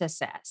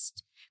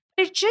narcissist,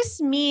 but it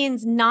just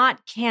means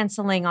not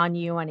canceling on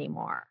you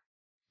anymore.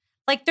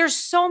 Like there's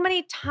so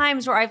many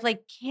times where I've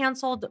like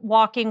canceled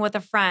walking with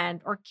a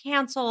friend or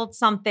canceled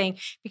something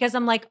because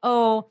I'm like,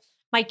 oh,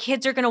 my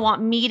kids are going to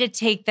want me to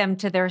take them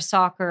to their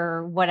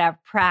soccer, whatever,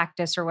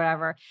 practice or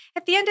whatever.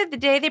 At the end of the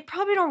day, they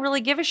probably don't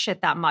really give a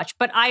shit that much.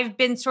 But I've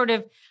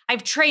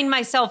trained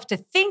myself to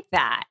think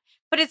that.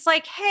 But it's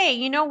like, hey,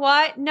 you know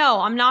what?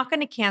 No, I'm not going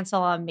to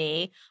cancel on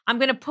me. I'm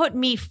going to put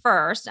me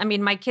first. I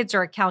mean, my kids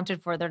are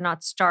accounted for. They're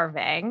not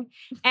starving.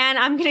 And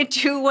I'm going to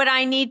do what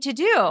I need to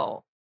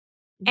do.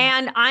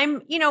 And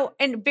and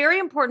a very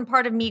important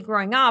part of me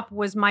growing up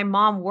was my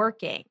mom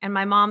working and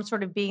my mom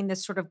sort of being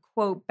this sort of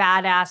quote,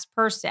 badass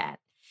person.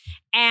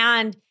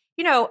 And,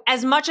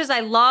 as much as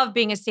I love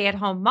being a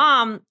stay-at-home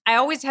mom, I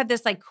always had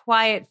this like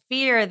quiet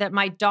fear that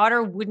my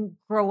daughter wouldn't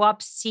grow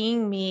up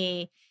seeing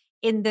me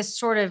in this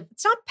sort of,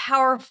 it's not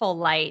powerful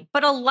light,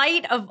 but a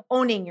light of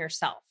owning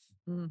yourself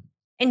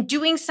and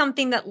doing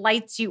something that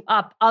lights you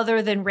up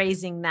other than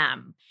raising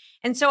them.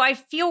 And so I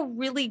feel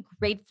really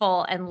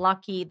grateful and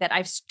lucky that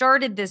I've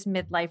started this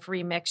midlife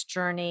remix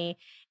journey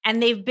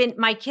and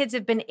my kids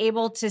have been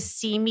able to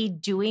see me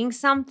doing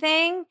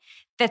something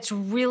that's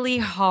really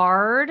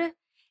hard,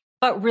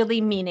 but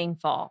really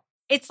meaningful.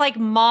 It's like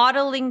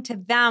modeling to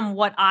them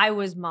what I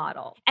was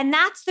modeled. And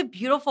that's the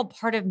beautiful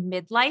part of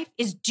midlife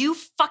is do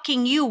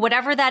fucking you,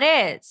 whatever that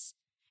is.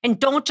 And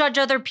don't judge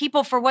other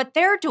people for what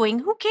they're doing.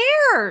 Who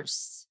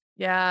cares?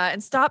 Yeah.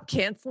 And stop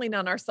canceling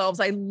on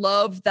ourselves. I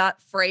love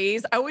that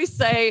phrase. I always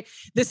say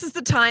this is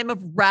the time of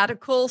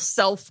radical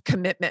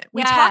self-commitment.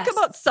 We talk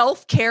about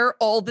self-care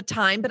all the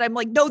time, but I'm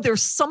like, no,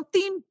 there's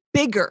something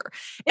bigger.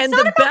 It's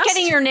not about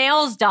getting your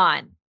nails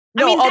done.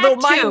 No, although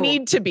mine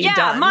need to be done.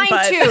 Yeah, mine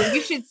too.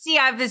 You should see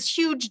I have this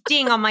huge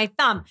ding on my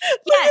thumb.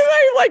 Yes.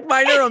 Like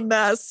mine are a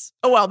mess.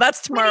 Oh, well,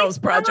 that's tomorrow's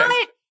project.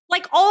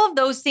 Like all of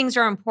those things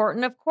are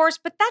important, of course,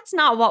 but that's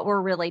not what we're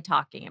really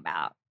talking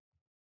about.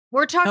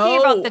 We're talking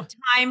about the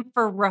time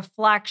for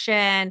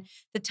reflection,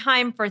 the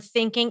time for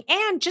thinking,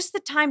 and just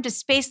the time to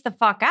space the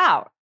fuck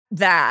out.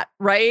 That,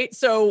 right?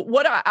 So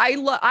what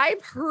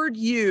I've heard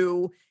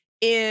you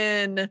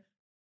in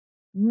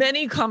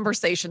many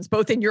conversations,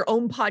 both in your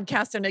own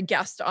podcast and a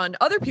guest on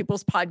other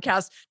people's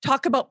podcasts,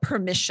 talk about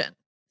permission.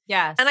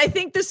 Yes. And I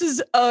think this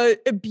is a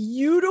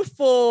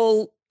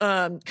beautiful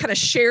kind of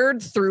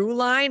shared through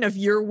line of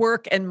your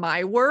work and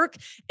my work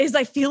is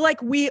I feel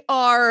like we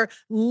are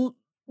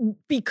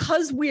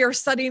because we are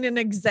setting an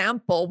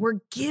example, we're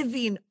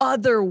giving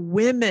other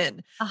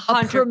women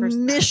 100%. A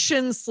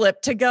permission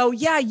slip to go,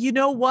 yeah, you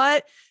know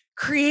what?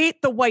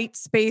 Create the white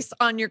space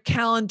on your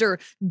calendar.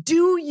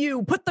 Do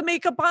you put the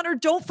makeup on or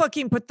don't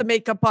fucking put the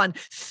makeup on?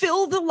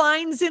 Fill the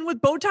lines in with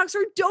Botox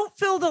or don't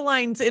fill the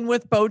lines in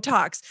with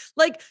Botox.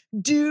 Like,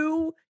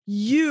 do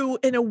you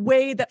in a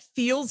way that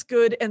feels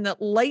good and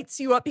that lights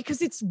you up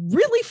because it's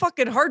really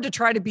fucking hard to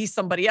try to be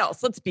somebody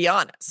else. Let's be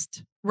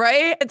honest.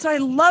 Right. And so I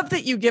love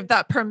that you give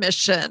that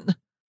permission.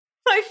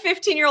 My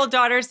 15-year-old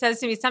daughter says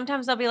to me,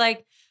 sometimes I'll be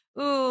like,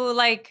 ooh,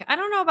 like, I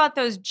don't know about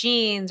those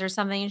jeans or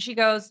something. And she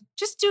goes,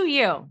 just do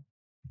you.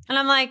 And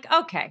I'm like,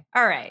 okay,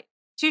 all right,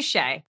 touche.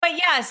 But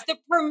yes, the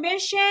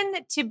permission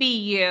to be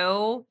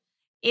you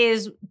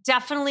is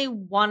definitely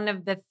one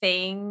of the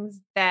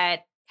things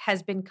that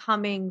has been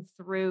coming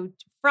through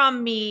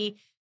from me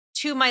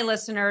to my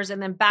listeners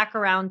and then back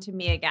around to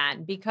me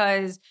again,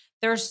 because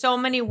there's so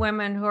many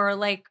women who are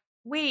like,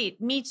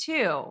 wait, me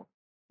too.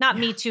 Not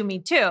me too,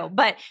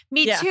 but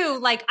me too.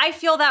 Like, I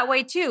feel that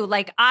way too.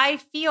 Like, I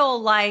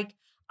feel like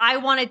I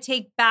want to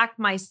take back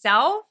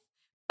myself,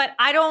 but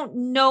I don't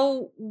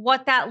know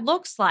what that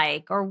looks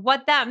like or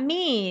what that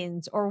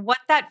means or what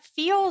that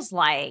feels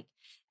like.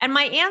 And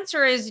my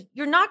answer is,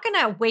 you're not going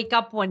to wake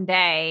up one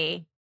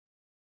day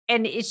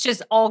and it's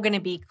just all going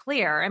to be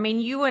clear. I mean,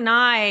 you and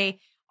I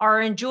are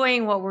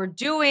enjoying what we're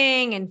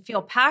doing and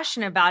feel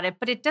passionate about it,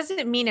 but it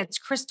doesn't mean it's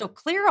crystal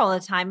clear all the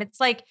time. It's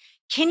like,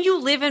 can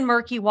you live in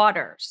murky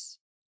waters?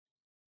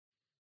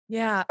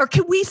 Yeah. Or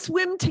can we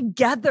swim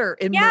together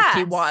in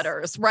murky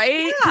waters?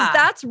 Right. Because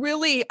that's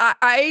really,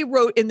 I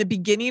wrote in the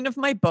beginning of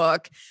my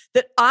book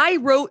that I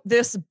wrote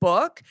this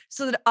book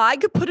so that I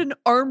could put an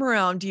arm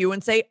around you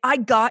and say, I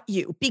got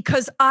you,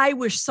 because I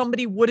wish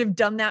somebody would have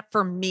done that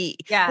for me.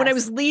 Yes. When I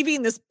was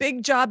leaving this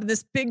big job and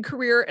this big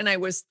career and I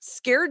was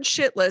scared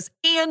shitless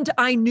and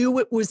I knew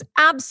it was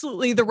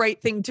absolutely the right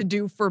thing to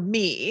do for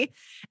me.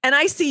 And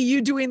I see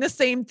you doing the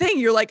same thing.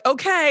 You're like,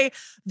 okay,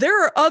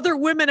 there are other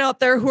women out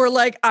there who are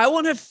like, I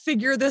want to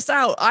figure this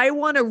out. I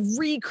want to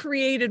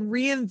recreate and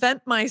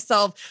reinvent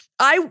myself.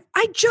 I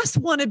just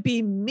want to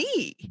be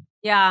me.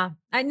 Yeah,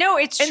 I know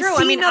it's true. And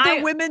seeing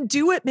other women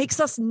do it makes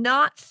us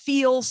not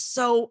feel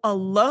so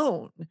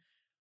alone.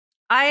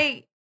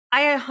 I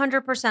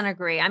 100%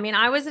 agree. I mean,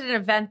 I was at an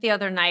event the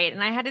other night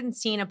and I hadn't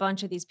seen a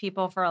bunch of these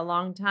people for a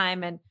long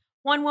time. And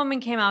one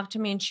woman came up to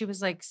me and she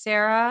was like,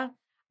 Sarah,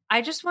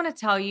 I just want to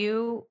tell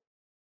you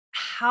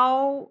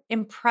how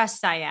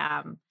impressed I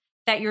am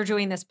that you're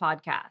doing this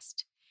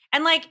podcast.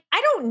 And like,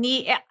 I don't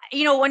need,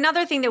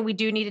 another thing that we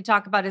do need to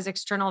talk about is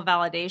external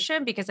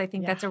validation, because I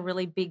think that's a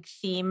really big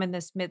theme in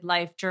this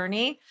midlife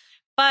journey.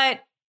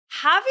 But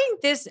having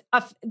this,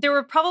 there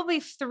were probably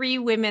 3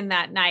 women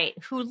that night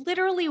who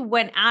literally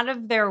went out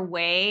of their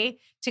way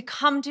to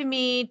come to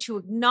me, to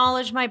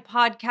acknowledge my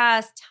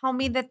podcast, tell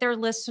me that they're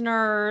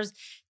listeners,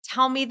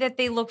 tell me that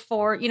they look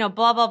for,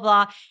 blah, blah,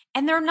 blah.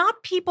 And they're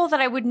not people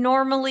that I would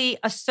normally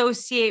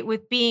associate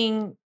with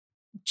being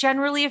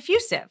generally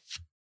effusive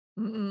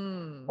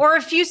or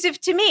effusive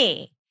to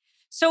me.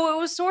 So it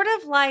was sort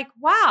of like,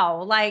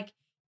 wow, like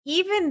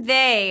even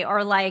they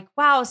are like,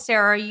 wow,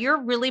 Sarah,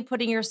 you're really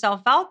putting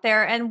yourself out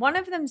there. And one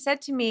of them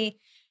said to me,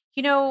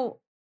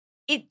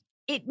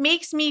 it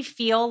makes me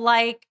feel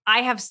like I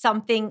have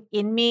something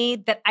in me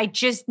that I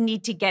just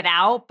need to get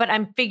out, but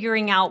I'm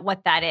figuring out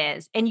what that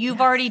is. And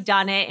you've already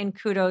done it, and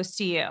kudos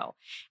to you.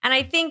 And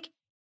I think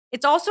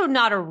it's also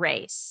not a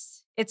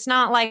race. It's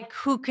not like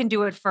who can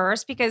do it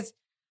first, because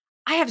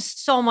I have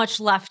so much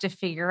left to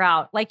figure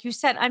out. Like you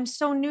said, I'm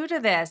so new to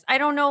this. I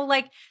don't know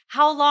like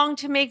how long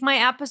to make my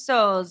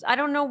episodes. I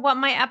don't know what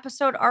my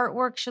episode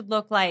artwork should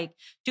look like.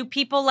 Do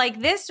people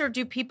like this or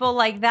do people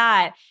like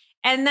that?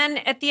 And then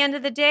at the end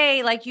of the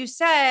day, like you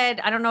said,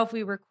 I don't know if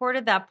we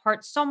recorded that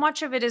part. So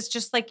much of it is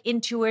just like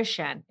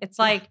intuition. It's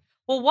like,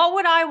 well, what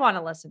would I want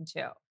to listen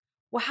to?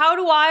 Well, how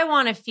do I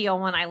want to feel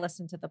when I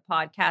listen to the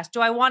podcast? Do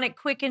I want it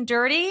quick and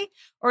dirty,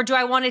 or do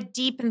I want it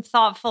deep and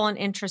thoughtful and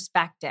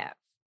introspective?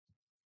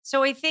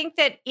 So I think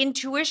that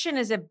intuition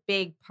is a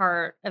big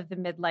part of the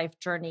midlife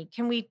journey.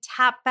 Can we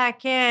tap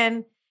back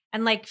in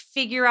and like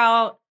figure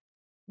out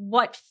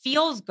what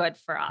feels good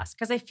for us?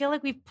 Because I feel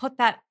like we've put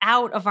that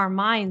out of our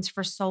minds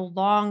for so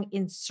long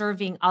in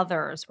serving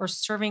others or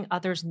serving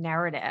others'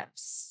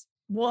 narratives.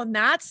 Well, and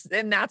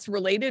that's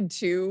related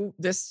to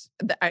the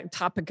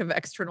topic of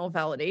external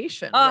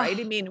validation, right?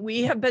 I mean,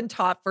 we have been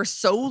taught for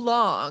so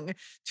long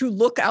to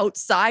look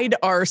outside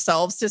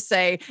ourselves to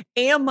say,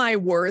 am I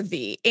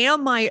worthy?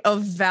 Am I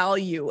of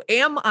value?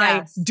 Am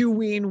I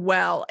doing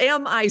well?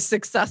 Am I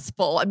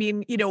successful? I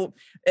mean,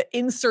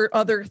 insert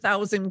other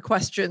 1,000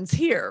 questions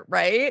here,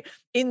 right?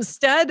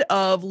 Instead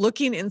of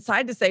looking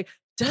inside to say,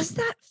 does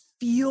that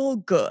feel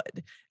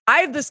good? I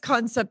have this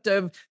concept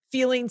of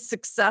feeling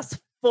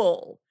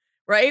successful.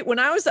 Right? When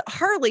I was at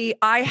Harley,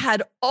 I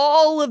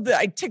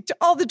ticked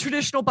all the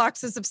traditional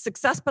boxes of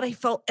success, but I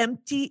felt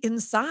empty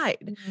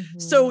inside. Mm-hmm.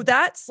 So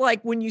that's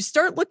like when you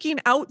start looking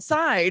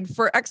outside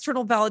for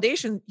external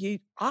validation, you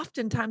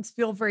oftentimes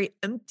feel very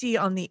empty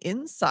on the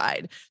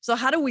inside. So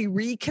how do we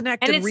reconnect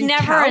and it's recalibrate?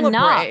 Never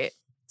enough.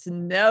 It's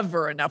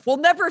never enough. We'll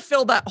never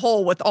fill that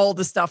hole with all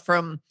the stuff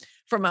from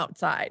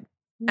outside.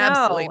 No.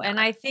 Absolutely not. And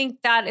I think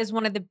that is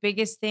one of the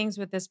biggest things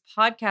with this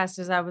podcast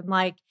is I would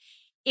like,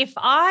 if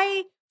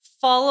I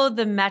follow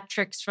the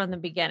metrics from the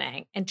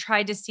beginning and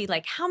try to see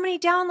like how many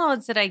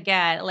downloads did I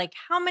get? Like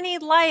how many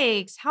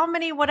likes, how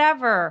many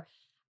whatever,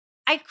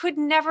 I could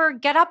never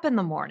get up in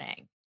the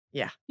morning.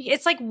 Yeah.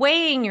 It's like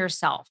weighing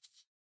yourself.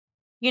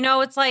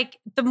 It's like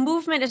the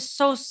movement is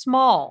so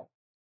small.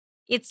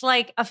 It's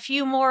like a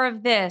few more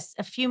of this,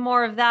 a few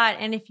more of that.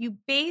 And if you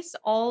base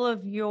all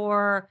of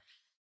your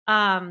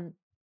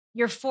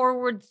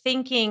forward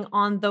thinking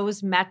on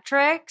those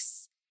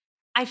metrics,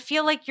 I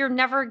feel like you're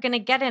never going to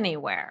get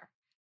anywhere.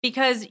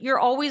 Because you're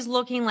always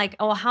looking like,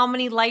 oh, how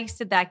many likes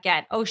did that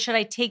get? Oh, should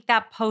I take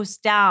that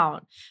post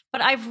down?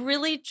 But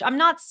I'm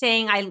not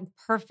saying I'm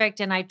perfect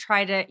and I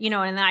try to,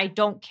 and I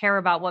don't care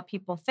about what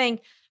people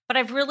think, but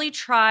I've really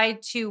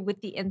tried to,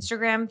 with the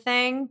Instagram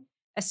thing,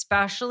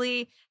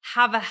 especially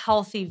have a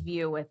healthy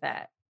view with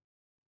it.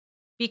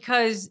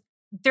 Because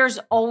there's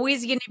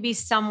always going to be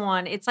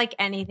someone, it's like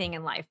anything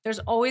in life. There's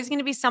always going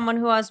to be someone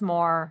who has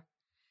more.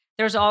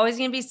 There's always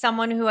going to be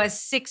someone who has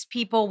 6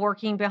 people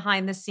working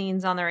behind the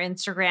scenes on their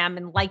Instagram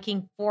and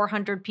liking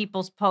 400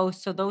 people's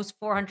posts. So those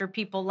 400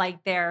 people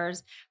like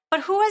theirs.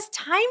 But who has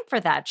time for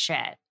that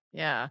shit?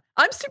 Yeah.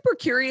 I'm super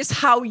curious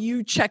how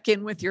you check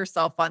in with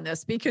yourself on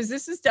this, because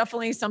this is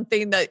definitely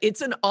something that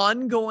it's an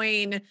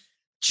ongoing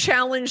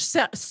challenge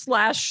 /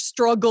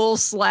 struggle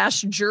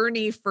 /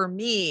 journey for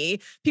me.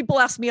 People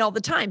ask me all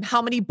the time,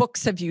 how many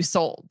books have you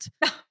sold?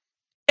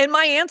 And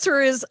my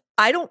answer is,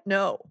 I don't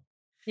know.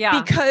 Yeah.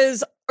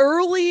 Because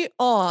early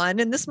on,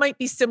 and this might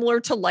be similar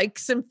to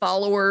likes and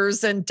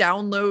followers and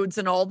downloads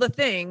and all the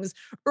things,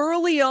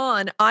 early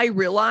on, I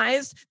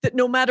realized that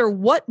no matter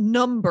what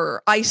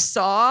number I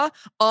saw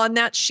on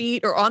that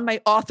sheet or on my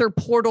author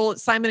portal at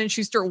Simon &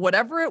 Schuster, or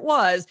whatever it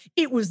was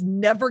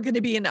never going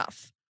to be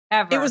enough.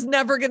 Ever. It was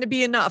never going to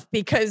be enough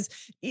because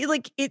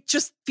it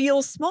just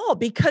feels small,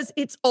 because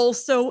it's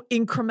also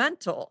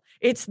incremental.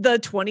 It's the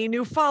 20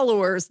 new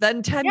followers,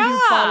 then 10 new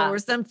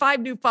followers, then 5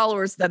 new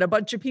followers, then a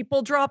bunch of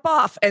people drop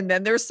off, and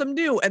then there's some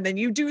new, and then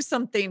you do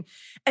something,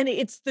 and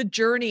it's the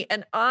journey.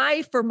 And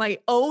for my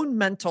own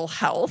mental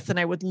health, and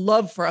I would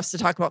love for us to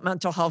talk about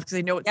mental health because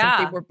I know it's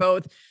something we're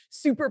both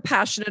super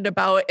passionate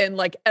about and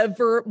like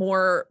ever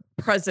more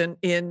present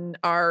in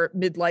our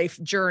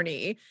midlife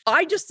journey.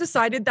 I just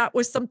decided that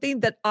was something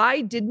that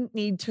I didn't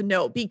need to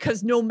know,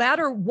 because no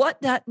matter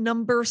what that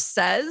number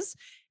says,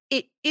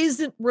 it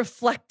isn't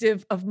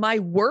reflective of my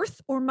worth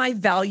or my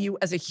value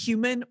as a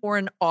human or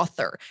an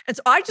author. And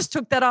so I just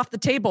took that off the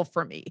table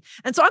for me.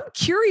 And so I'm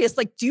curious,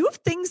 like, do you have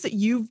things that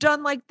you've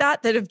done like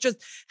that have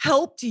just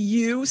helped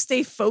you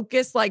stay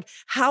focused, like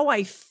how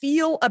I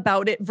feel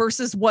about it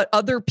versus what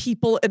other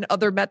people and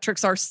other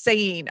metrics are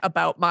saying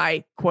about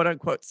my quote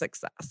unquote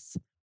success?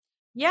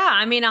 Yeah,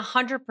 I mean,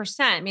 100%.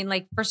 I mean,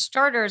 like for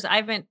starters,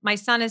 my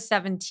son is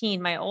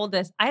 17, my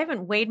oldest. I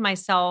haven't weighed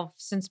myself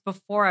since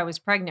before I was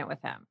pregnant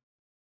with him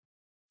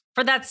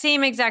for that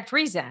same exact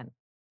reason.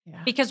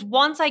 Yeah. Because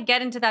once I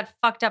get into that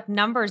fucked up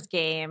numbers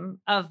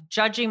game of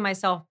judging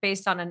myself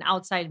based on an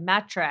outside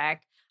metric,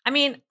 I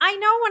mean, I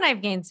know when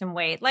I've gained some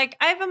weight. Like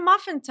I have a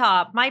muffin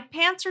top, my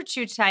pants are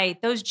too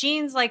tight, those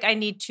jeans, like I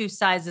need 2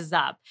 sizes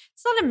up.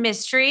 It's not a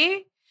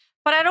mystery,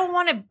 but I don't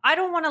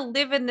want to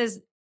live in this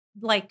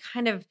like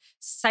kind of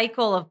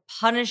cycle of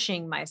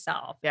punishing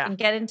myself and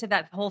get into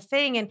that whole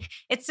thing. And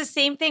it's the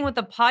same thing with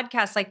the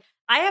podcast. Like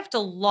I have to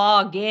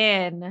log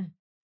in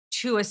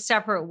to a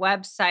separate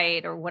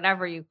website or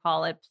whatever you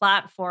call it,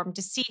 platform,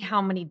 to see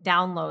how many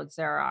downloads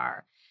there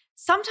are.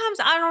 Sometimes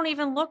I don't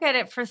even look at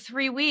it for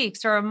 3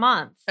 weeks or a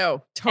month.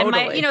 Oh,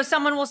 totally. And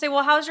someone will say,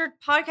 well, how's your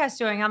podcast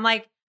doing? I'm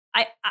like,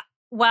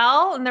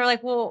 well, and they're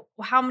like, well,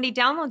 how many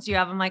downloads do you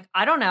have? I'm like,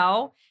 I don't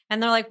know.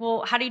 And they're like,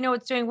 well, how do you know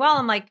it's doing well?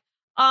 I'm like,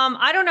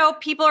 I don't know.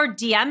 People are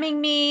DMing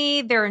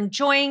me. They're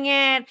enjoying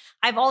it.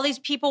 I have all these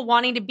people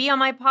wanting to be on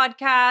my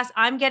podcast.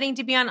 I'm getting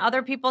to be on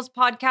other people's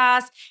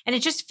podcasts, and it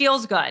just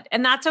feels good.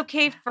 And that's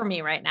okay for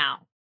me right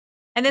now.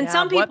 And then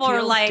some people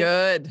are like,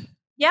 good.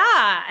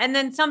 Yeah. And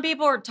then some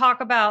people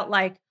talk about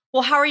like,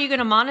 well, how are you going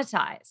to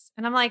monetize?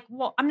 And I'm like,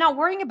 well, I'm not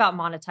worrying about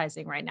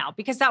monetizing right now,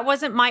 because that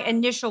wasn't my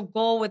initial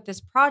goal with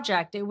this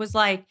project. It was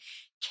like,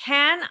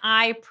 can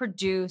I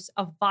produce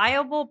a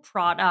viable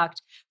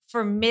product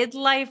for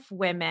midlife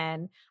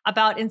women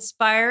about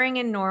inspiring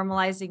and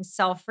normalizing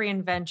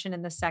self-reinvention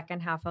in the second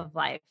half of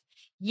life?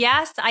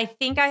 Yes, I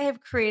think I have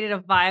created a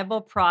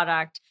viable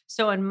product.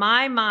 So in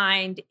my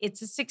mind,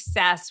 it's a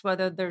success,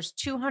 whether there's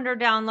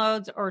 200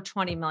 downloads or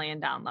 20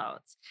 million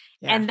downloads.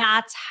 Yeah. And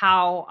that's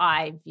how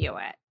I view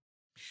it.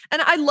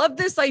 And I love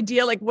this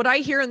idea. Like what I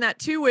hear in that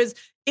too is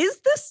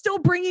this still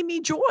bringing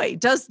me joy?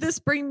 Does this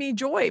bring me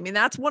joy? I mean,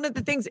 that's one of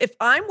the things. If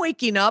I'm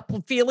waking up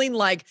feeling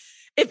like,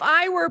 if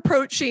I were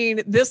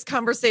approaching this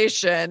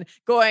conversation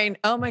going,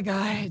 oh my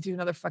God, I do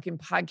another fucking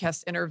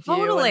podcast interview.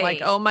 Totally. And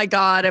like, oh my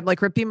God, I'm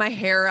like ripping my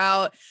hair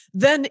out,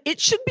 then it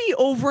should be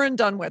over and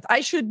done with. I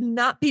should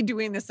not be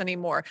doing this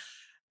anymore.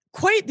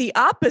 Quite the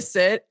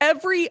opposite.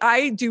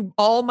 I do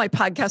all my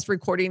podcast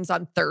recordings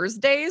on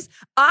Thursdays.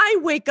 I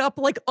wake up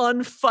like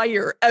on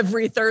fire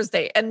every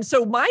Thursday. And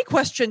so my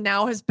question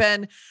now has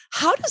been,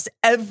 how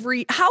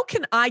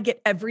can I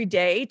get every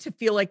day to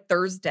feel like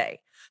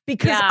Thursday?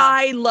 Because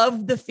I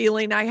love the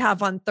feeling I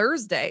have on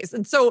Thursdays.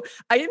 And so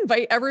I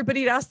invite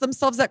everybody to ask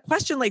themselves that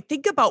question. Like,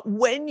 think about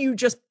when you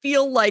just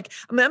feel like,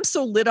 I'm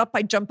so lit up,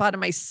 I jump out of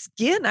my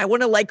skin. I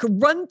want to like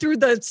run through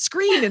the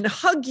screen and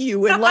hug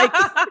you and like,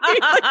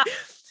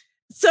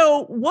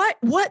 so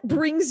what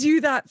brings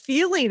you that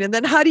feeling? And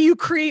then how do you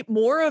create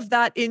more of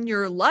that in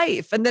your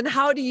life? And then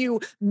how do you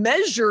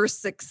measure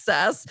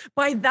success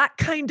by that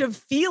kind of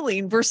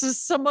feeling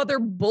versus some other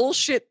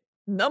bullshit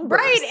numbers?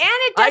 Right. And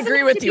it doesn't I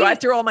agree with you. I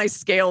threw all my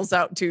scales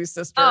out too,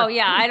 sister. Oh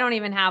yeah. I don't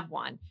even have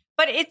one.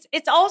 But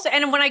it's also,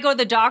 and when I go to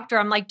the doctor,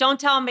 I'm like, don't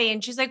tell me.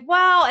 And she's like,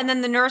 well, and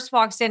then the nurse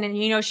walks in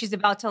and she's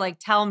about to like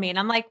tell me. And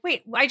I'm like,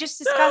 wait, I just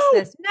discussed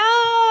this.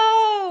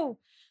 No.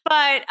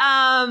 But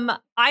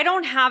I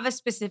don't have a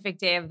specific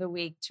day of the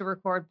week to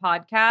record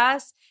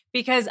podcasts,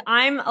 because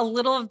I'm a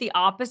little of the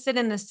opposite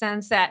in the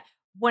sense that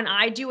when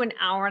I do an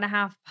hour and a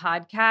half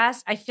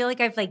podcast, I feel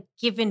like I've like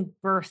given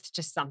birth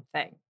to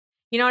something.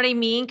 You know what I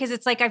mean? Because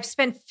it's like I've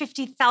spent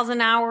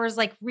 50,000 hours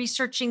like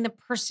researching the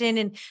person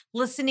and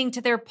listening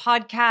to their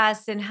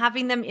podcasts and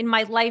having them in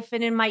my life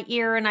and in my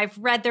ear. And I've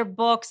read their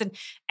books, and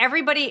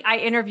everybody I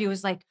interview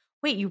is like,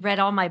 wait, you read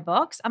all my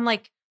books? I'm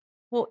like,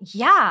 well,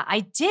 yeah, I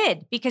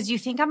did, because you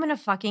think I'm going to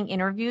fucking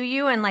interview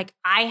you. And like,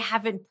 I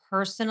haven't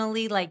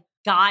personally like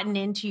gotten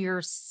into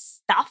your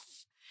stuff.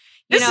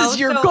 This is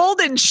your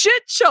golden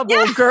shit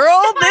shovel,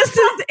 girl. This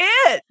is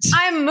it.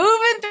 I'm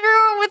moving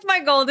through it with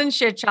my golden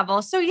shit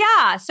shovel. So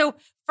yeah. So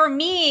for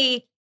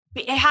me,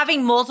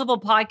 having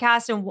multiple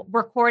podcasts and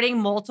recording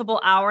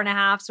multiple hour and a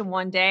halves in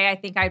one day, I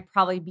think I'd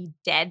probably be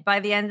dead by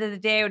the end of the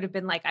day. It would have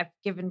been like I've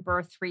given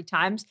birth 3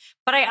 times.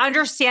 But I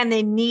understand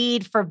the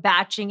need for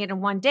batching it in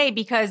one day,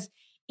 because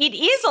it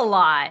is a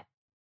lot.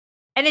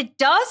 And it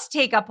does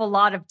take up a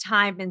lot of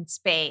time and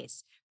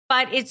space.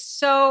 But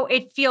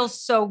it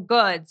feels so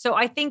good. So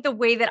I think the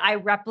way that I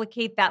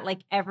replicate that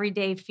like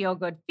everyday feel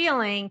good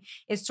feeling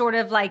is sort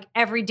of like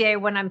every day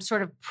when I'm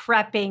sort of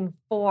prepping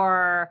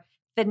for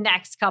the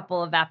next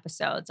couple of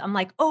episodes. I'm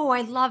like, oh,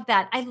 I love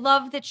that. I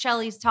love that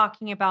Shelley's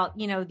talking about,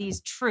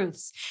 these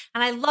truths.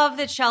 And I love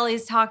that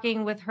Shelley's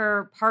talking with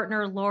her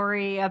partner,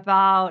 Lori,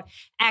 about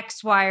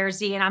X, Y, or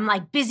Z. And I'm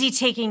like busy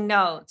taking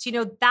notes.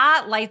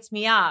 That lights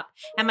me up.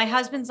 And my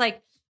husband's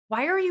like,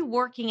 why are you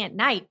working at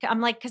night?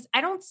 I'm like, because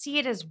I don't see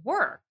it as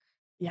work.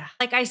 Yeah.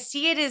 Like I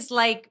see it as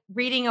like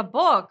reading a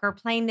book or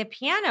playing the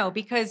piano,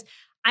 because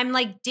I'm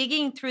like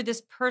digging through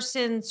this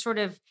person's sort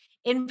of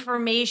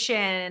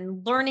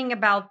information, learning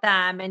about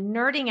them and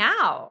nerding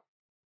out.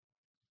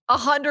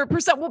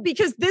 100%. Well,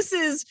 because this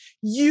is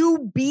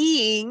you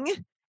being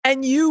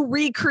and you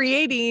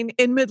recreating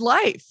in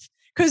midlife,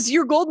 because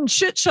your golden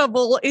shit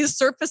shovel is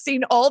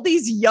surfacing all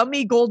these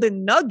yummy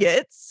golden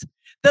nuggets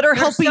that are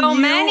helping you. So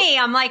many.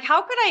 I'm like,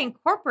 how could I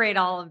incorporate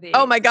all of these?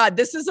 Oh my God,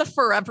 this is a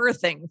forever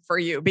thing for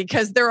you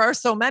because there are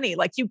so many.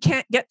 Like you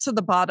can't get to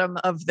the bottom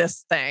of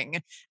this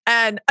thing.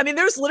 And I mean,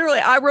 there's literally,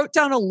 I wrote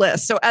down a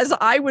list. So as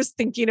I was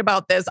thinking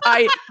about this,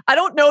 I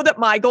don't know that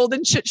my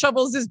golden shit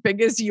shovel is as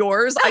big as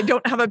yours. I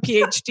don't have a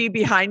PhD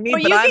behind me.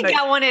 Well, but you can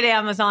get one at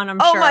Amazon, I'm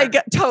sure. Oh my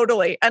God,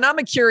 totally. And I'm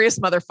a curious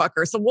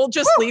motherfucker. So we'll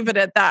just leave it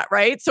at that,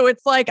 right? So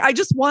it's like, I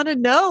just want to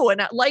know.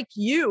 And like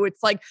you,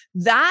 it's like,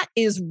 that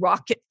is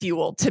rocket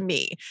fuel to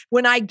me.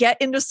 When I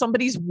get into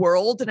somebody's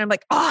world and I'm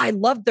like, oh, I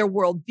love their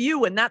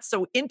worldview and that's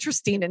so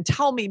interesting and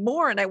tell me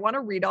more. And I want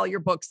to read all your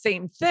books,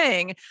 same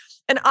thing.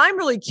 And I'm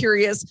really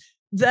curious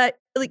that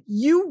like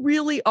you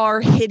really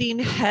are hitting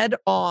head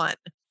on.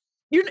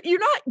 You're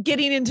not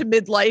getting into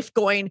midlife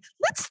going,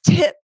 let's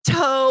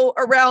tiptoe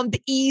around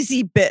the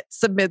easy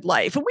bits of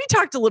midlife. And we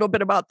talked a little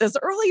bit about this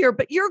earlier,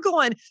 but you're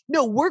going,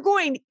 no, we're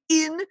going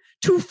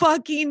into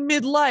fucking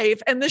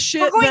midlife and the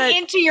shit. We're going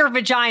into your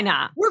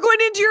vagina. We're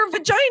going into your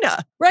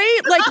vagina,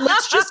 right? Like,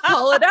 let's just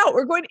call it out.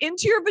 We're going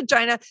into your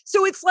vagina.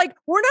 So it's like,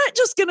 we're not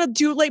just going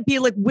to be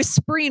like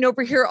whispering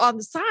over here on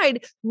the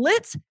side.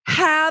 Let's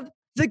have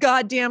the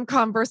goddamn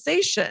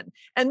conversation.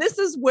 And this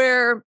is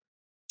where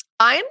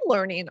I'm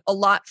learning a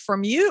lot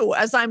from you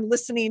as I'm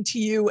listening to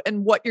you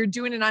and what you're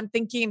doing. And I'm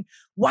thinking,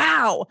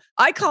 wow,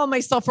 I call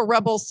myself a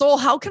rebel soul.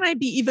 How can I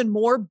be even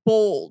more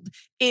bold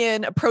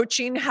in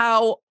approaching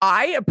how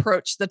I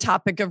approach the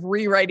topic of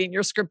rewriting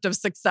your script of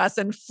success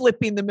and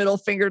flipping the middle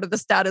finger to the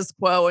status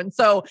quo? And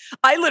so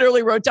I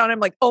literally wrote down, I'm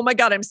like, oh my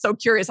God, I'm so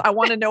curious. I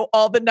want to know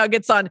all the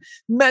nuggets on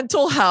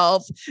mental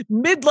health,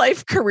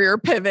 midlife career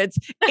pivots,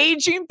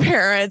 aging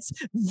parents,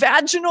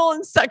 vaginal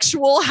and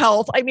sexual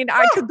health. I mean,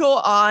 I could go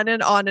on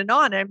and on and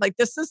on. And I'm like,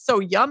 this is so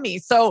yummy.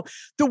 So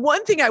the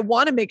one thing I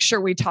want to make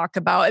sure we talk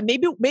about, and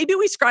maybe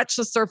we scratch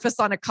the surface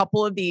on a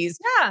couple of these,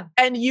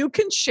 and you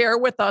can share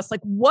with us,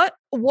 like, what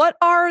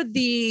are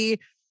the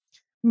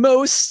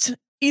most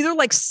either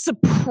like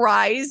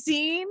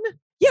surprising,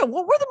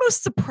 what were the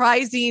most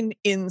surprising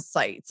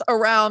insights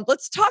around,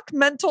 let's talk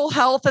mental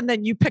health, and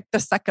then you pick the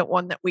second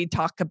one that we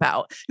talk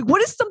about.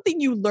 What is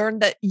something you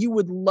learned that you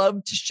would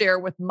love to share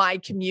with my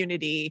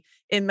community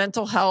in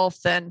mental health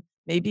and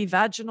maybe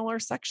vaginal or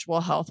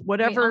sexual health,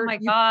 whatever? Oh my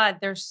God.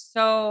 There's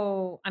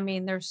so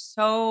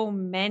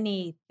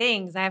many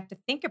things. I have to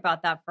think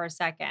about that for a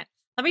second.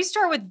 Let me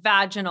start with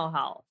vaginal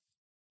health.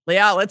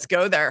 Yeah, let's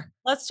go there.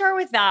 Let's start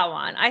with that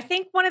one. I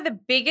think one of the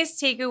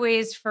biggest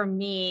takeaways for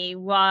me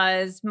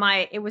was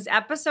it was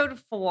episode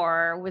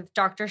 4 with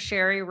Dr.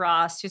 Sherry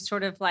Ross, who's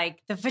sort of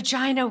like the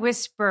vagina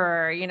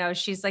whisperer.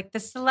 She's like the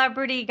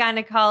celebrity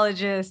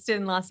gynecologist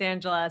in Los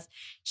Angeles.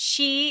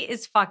 She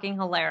is fucking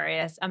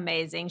hilarious,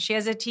 amazing. She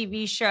has a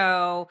TV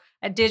show,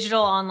 a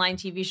digital online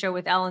TV show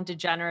with Ellen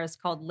DeGeneres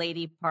called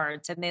Lady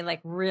Parts, and they like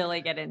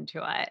really get into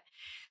it.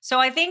 So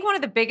I think one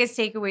of the biggest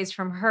takeaways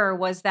from her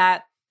was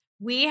that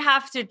we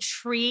have to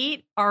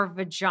treat our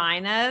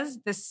vaginas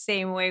the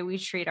same way we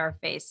treat our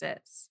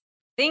faces.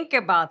 Think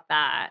about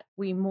that.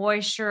 We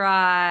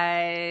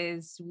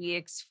moisturize, we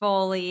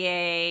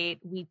exfoliate,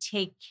 we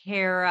take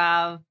care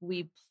of,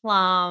 we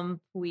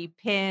plump, we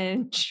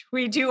pinch,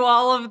 we do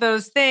all of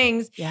those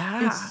things.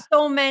 Yeah. And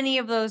so many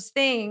of those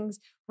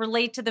things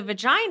relate to the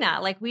vagina.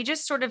 Like we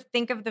just sort of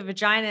think of the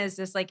vagina as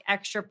this like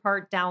extra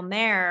part down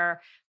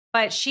there.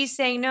 But she's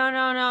saying,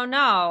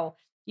 no.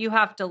 You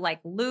have to like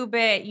lube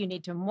it. You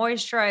need to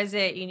moisturize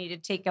it. You need to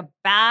take a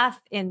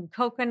bath in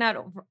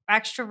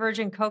extra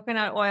virgin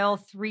coconut oil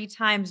 3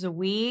 times a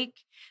week.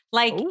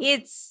 Like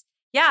it's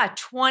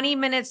 20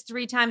 minutes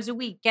 3 times a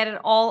week. Get it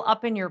all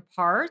up in your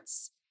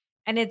parts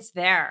and it's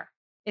there.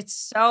 It's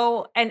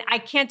so, and I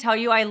can't tell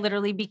you, I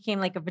literally became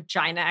like a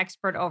vagina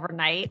expert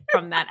overnight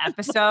from that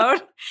episode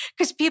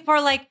because people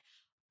are like,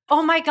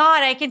 oh my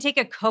God, I can take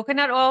a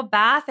coconut oil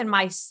bath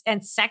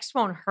and sex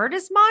won't hurt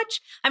as much.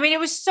 I mean,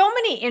 it was so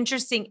many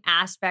interesting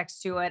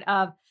aspects to it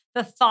of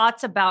the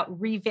thoughts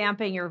about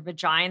revamping your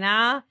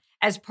vagina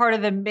as part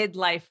of the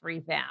midlife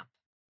revamp,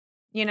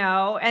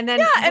 and then.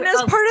 Yeah. And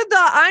as part of the,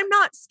 I'm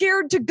not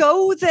scared to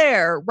go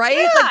there, right?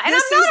 Yeah, like, and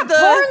I'm not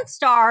a porn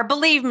star.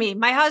 Believe me,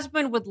 my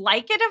husband would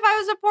like it if I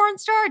was a porn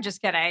star.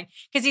 Just kidding.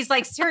 Because he's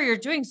like, Sarah, you're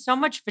doing so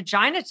much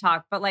vagina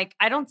talk, but like,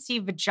 I don't see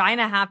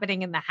vagina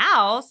happening in the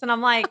house. And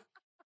I'm like,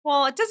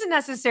 Well, it doesn't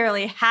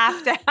necessarily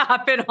have to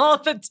happen all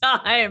the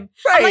time.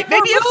 Right. Like,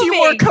 maybe a few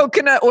more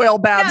coconut oil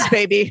baths,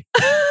 baby.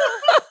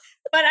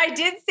 But I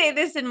did say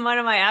this in one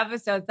of my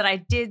episodes that I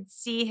did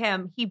see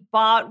him. He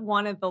bought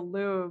one of the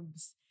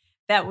lubes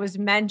that was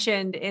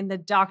mentioned in the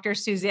Dr.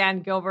 Suzanne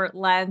Gilbert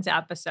Lenz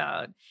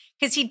episode.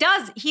 Because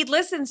he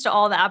listens to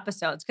all the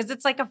episodes because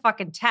it's like a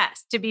fucking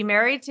test. To be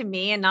married to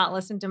me and not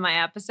listen to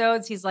my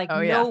episodes, he's like,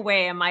 no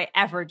way am I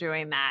ever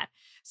doing that.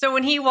 So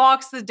when he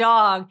walks the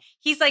dog,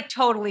 he's like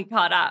totally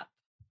caught up.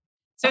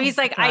 So he's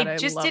like, God, I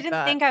just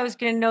didn't think I was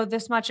going to know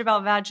this much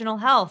about vaginal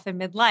health in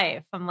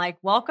midlife. I'm like,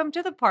 welcome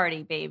to the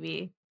party,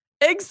 baby.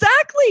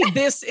 Exactly.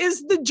 This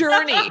is the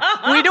journey.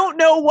 We don't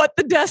know what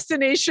the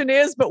destination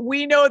is, but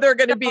we know there are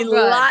going to be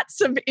lots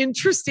of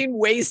interesting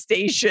way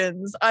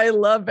stations. I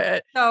love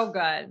it. So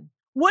good.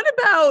 What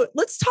about,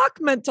 let's talk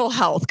mental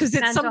health, because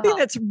it's something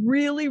that's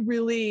really,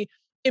 really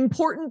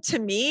important to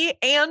me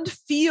and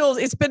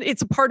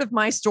it's a part of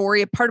my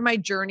story, a part of my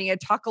journey. I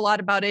talk a lot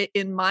about it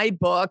in my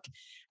book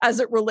as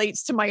it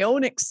relates to my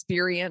own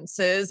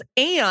experiences.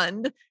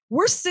 And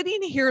we're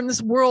sitting here in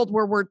this world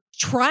where we're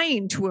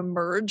trying to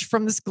emerge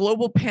from this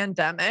global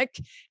pandemic,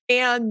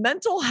 and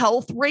mental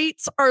health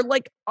rates are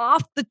like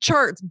off the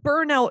charts.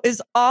 Burnout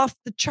is off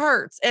the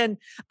charts. And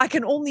I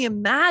can only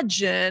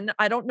imagine,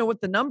 I don't know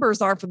what the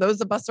numbers are for those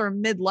of us who are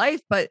in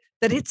midlife, but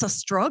that it's a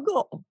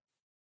struggle.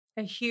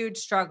 A huge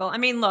struggle. I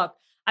mean, look,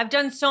 I've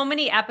done so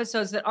many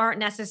episodes that aren't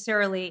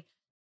necessarily,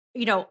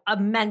 a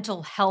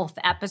mental health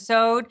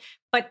episode,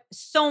 but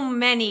so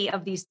many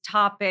of these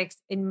topics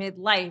in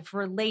midlife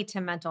relate to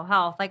mental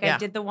health. Like I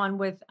did the one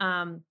with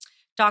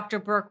Dr.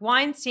 Brooke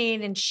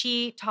Weinstein, and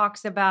she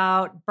talks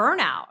about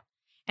burnout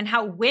and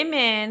how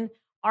women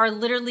are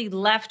literally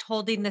left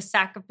holding the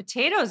sack of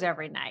potatoes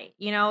every night.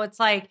 It's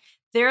like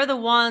they're the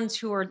ones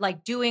who are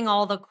like doing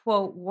all the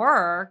quote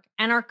work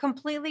and are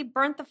completely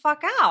burnt the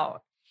fuck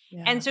out.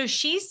 Yeah. And so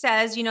she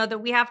says,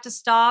 that we have to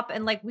stop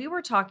and like we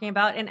were talking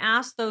about and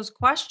ask those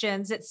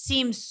questions that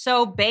seem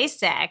so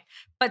basic,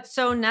 but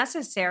so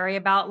necessary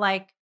about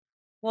like,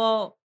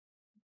 well,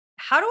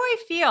 how do I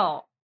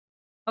feel?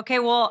 Okay,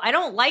 well, I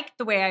don't like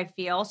the way I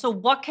feel. So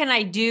what can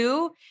I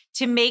do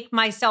to make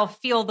myself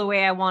feel the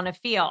way I want to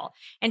feel?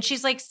 And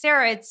she's like,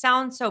 Sarah, it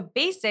sounds so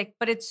basic,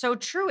 but it's so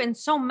true. And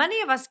so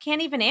many of us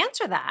can't even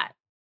answer that.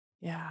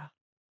 Yeah.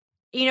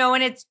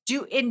 And it's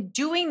in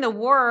doing the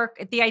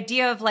work, the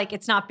idea of like,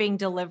 it's not being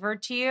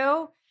delivered to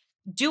you,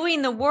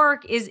 doing the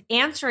work is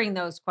answering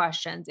those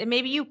questions. And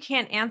maybe you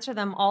can't answer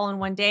them all in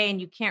one day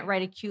and you can't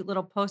write a cute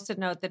little Post-it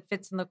note that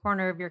fits in the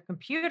corner of your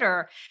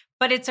computer,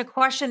 but it's a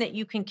question that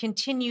you can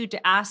continue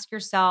to ask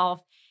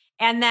yourself.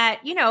 And that,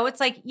 it's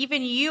like,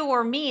 even you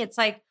or me, it's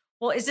like,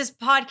 well, is this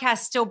podcast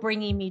still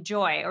bringing me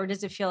joy or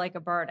does it feel like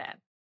a burden?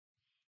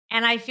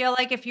 And I feel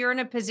like if you're in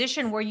a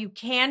position where you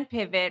can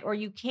pivot or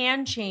you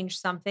can change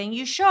something,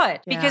 you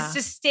should. Because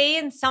to stay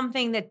in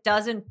something that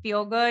doesn't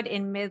feel good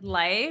in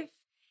midlife,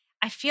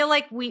 I feel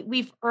like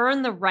we've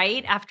earned the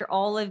right after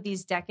all of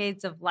these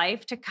decades of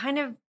life to kind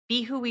of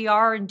be who we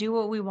are and do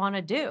what we want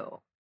to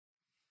do.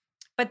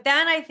 But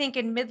then I think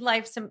in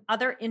midlife, some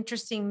other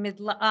interesting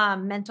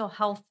mental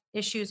health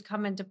issues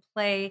come into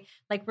play,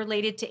 like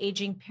related to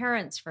aging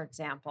parents, for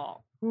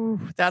example.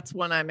 Ooh, that's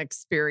one I'm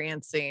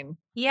experiencing.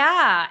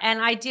 Yeah.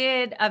 And I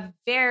did a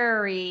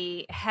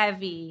very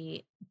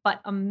heavy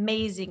but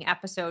amazing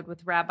episode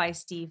with Rabbi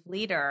Steve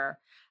Leder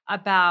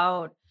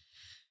about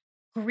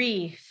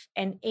grief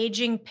and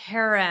aging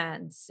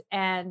parents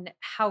and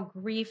how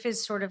grief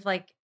is sort of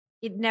like,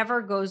 it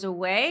never goes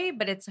away,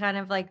 but it's kind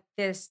of like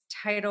this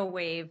tidal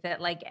wave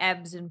that like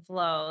ebbs and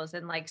flows.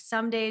 And like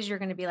some days you're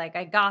going to be like,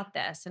 I got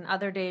this. And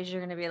other days you're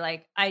going to be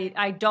like,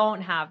 I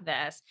don't have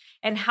this.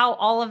 And how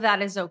all of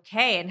that is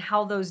okay. And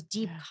how those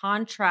deep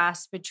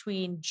contrasts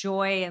between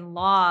joy and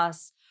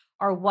loss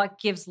are what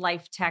gives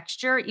life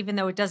texture, even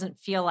though it doesn't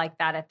feel like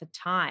that at the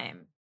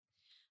time.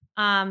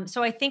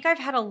 So I think I've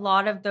had a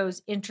lot of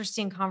those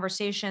interesting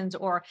conversations,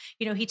 or,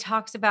 he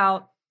talks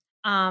about,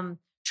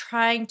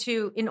 trying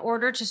to, in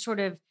order to sort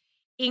of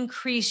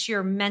increase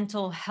your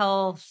mental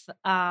health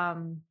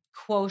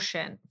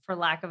quotient, for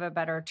lack of a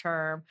better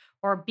term,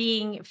 or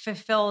being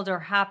fulfilled or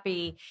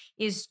happy,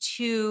 is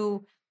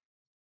to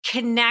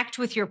connect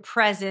with your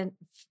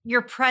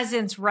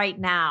presence right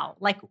now.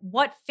 Like,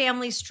 what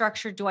family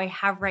structure do I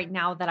have right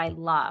now that I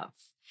love?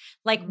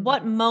 Like,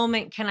 what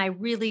moment can I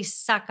really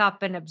suck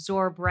up and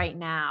absorb right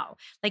now?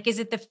 Like, is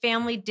it the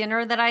family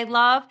dinner that I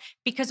love?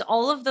 Because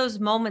all of those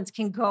moments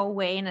can go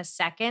away in a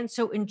second.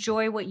 So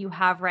enjoy what you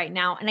have right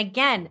now. And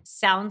again,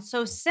 sounds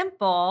so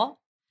simple,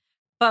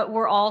 but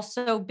we're all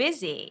so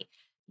busy.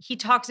 He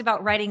talks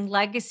about writing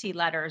legacy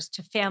letters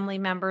to family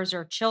members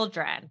or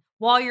children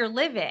while you're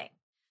living.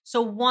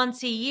 So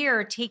once a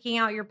year, taking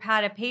out your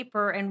pad of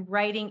paper and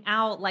writing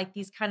out like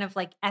these kind of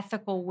like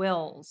ethical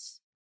wills.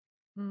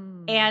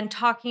 And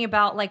talking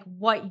about like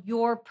what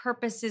your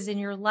purpose is in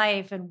your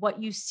life and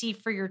what you see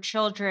for your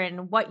children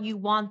and what you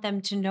want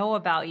them to know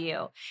about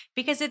you.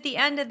 Because at the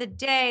end of the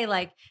day,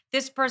 like,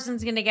 this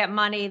person's going to get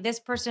money, this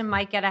person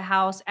might get a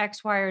house,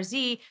 X, Y, or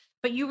Z.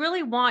 but you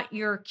really want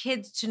your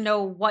kids to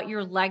know what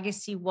your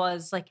legacy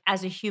was like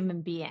as a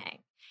human being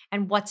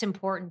and what's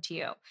important to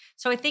you.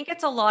 So I think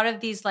it's a lot of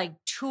these like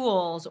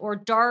tools or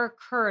Dara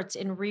Kurtz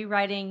in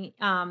rewriting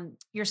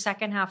your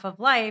second half of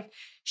life.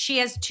 She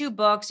has 2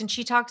 books and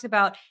she talks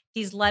about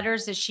these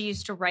letters that she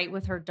used to write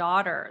with her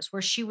daughters,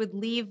 where she would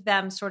leave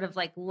them sort of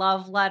like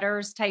love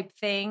letters type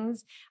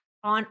things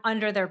on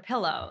under their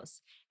pillows.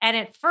 And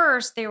at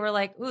first they were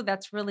like, "Ooh,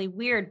 that's really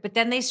weird." But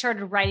then they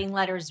started writing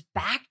letters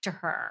back to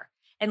her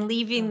and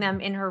leaving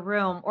them in her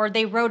room, or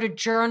they wrote a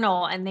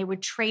journal and they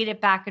would trade it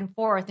back and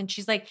forth. And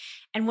she's like,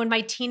 and when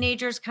my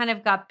teenagers kind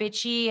of got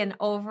bitchy and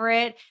over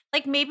it,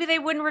 like maybe they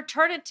wouldn't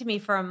return it to me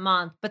for a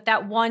month, but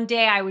that one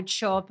day I would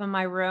show up in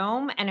my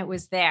room and it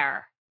was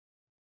there.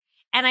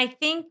 And I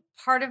think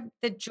part of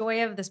the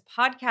joy of this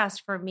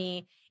podcast for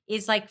me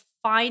is like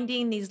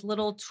finding these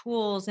little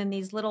tools and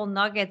these little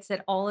nuggets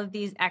that all of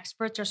these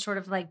experts are sort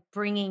of like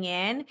bringing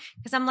in.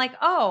 Cause I'm like,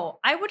 oh,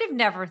 I would have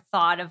never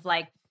thought of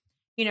like,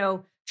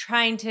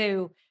 trying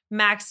to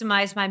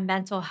maximize my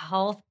mental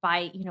health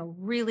by,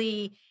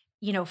 really,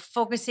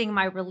 focusing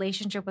my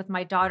relationship with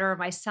my daughter or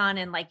my son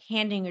and like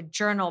handing a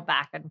journal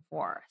back and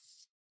forth,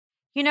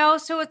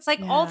 so it's like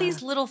all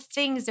these little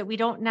things that we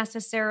don't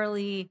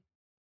necessarily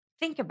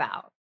think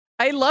about.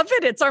 I love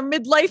it. It's our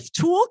midlife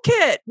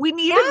toolkit. We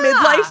need a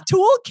midlife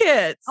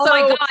toolkit. Oh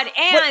my God.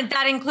 And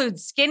that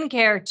includes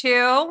skincare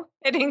too.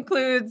 It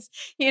includes,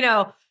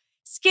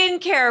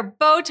 skincare,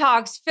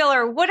 Botox,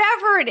 filler,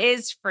 whatever it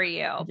is for you.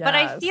 Yes. But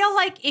I feel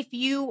like if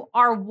you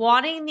are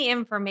wanting the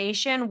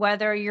information,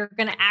 whether you're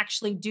going to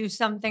actually do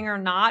something or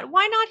not,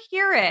 why not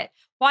hear it?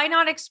 Why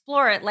not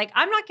explore it? Like,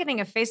 I'm not getting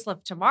a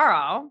facelift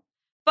tomorrow,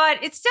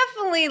 but it's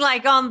definitely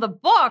like on the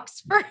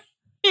books for,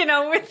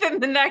 within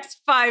the next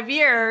 5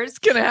 years. It's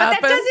going to happen.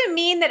 But that doesn't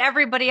mean that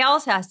everybody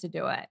else has to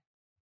do it.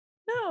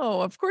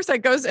 No, of course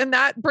that goes. And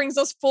that brings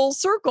us full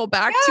circle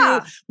back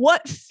to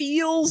what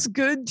feels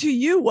good to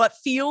you, what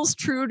feels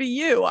true to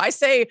you. I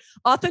say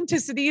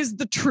authenticity is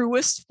the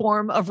truest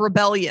form of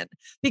rebellion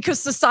because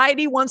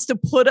society wants to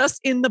put us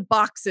in the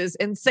boxes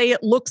and say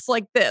it looks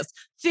like this.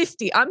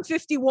 50, I'm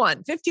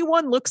 51.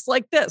 51 looks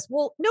like this.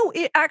 Well, no,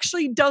 it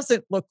actually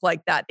doesn't look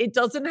like that. It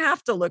doesn't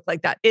have to look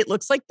like that. It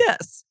looks like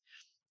this.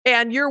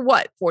 And you're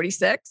what,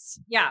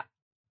 46? Yeah.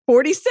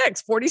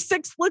 46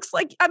 looks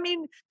like,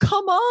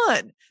 come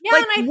on. Yeah.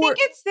 Like, and I think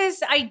it's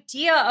this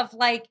idea of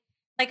like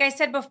I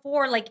said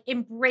before, like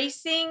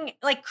embracing,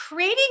 like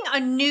creating a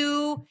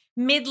new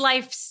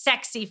midlife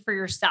sexy for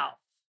yourself.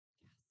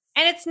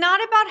 And it's not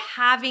about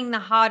having the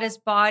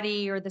hottest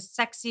body or the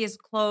sexiest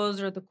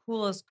clothes or the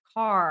coolest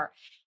car.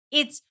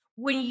 It's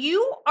when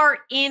you are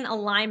in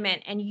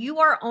alignment and you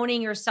are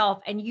owning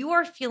yourself and you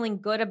are feeling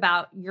good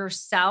about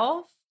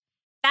yourself,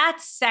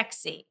 that's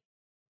sexy.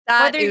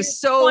 That whether is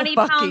so 20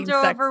 pounds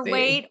sexy.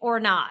 Overweight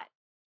or not.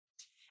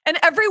 And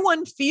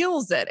everyone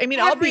feels it.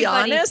 I'll be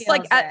honest,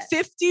 like at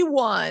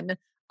 51,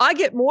 I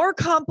get more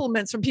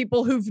compliments from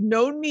people who've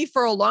known me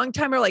for a long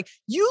time are like,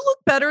 you look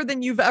better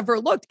than you've ever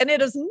looked. And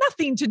it has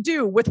nothing to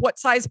do with what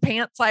size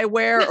pants I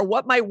wear or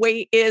what my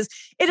weight is.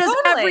 It has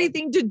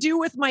everything to do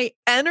with my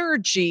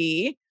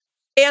energy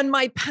and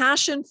my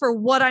passion for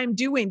what I'm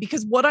doing,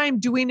 because what I'm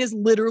doing is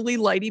literally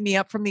lighting me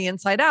up from the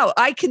inside out.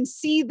 I can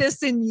see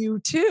this in you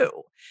too.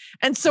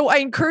 And so I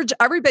encourage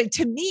everybody,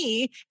 to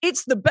me,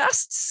 it's the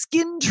best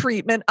skin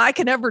treatment I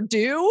can ever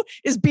do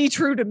is be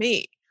true to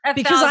me.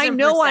 Because I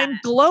know I'm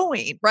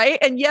glowing, right?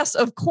 And yes,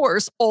 of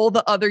course, all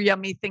the other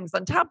yummy things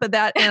on top of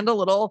that and a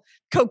little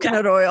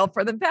coconut oil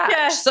for the fat.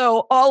 Yes.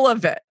 So all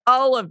of it.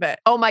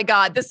 Oh my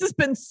God, this has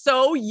been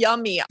so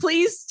yummy.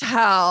 Please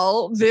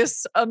tell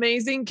this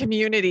amazing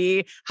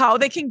community how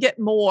they can get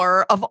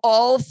more of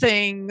all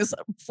things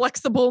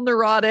Flexible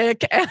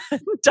Neurotic and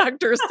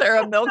Dr.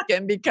 Sarah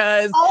Milken,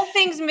 because all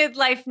things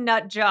midlife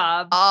nut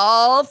job.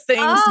 All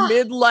things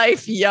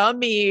midlife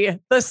yummy.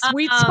 The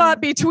sweet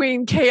spot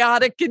between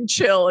chaotic and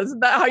chill.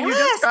 Isn't that how you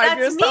describe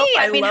yourself?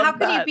 Me. How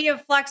can you be a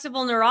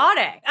flexible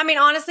neurotic?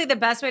 Honestly, the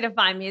best way to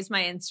find me is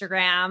my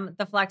Instagram,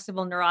 the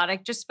Flexible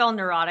Neurotic. Just spell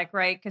neurotic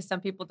right, because some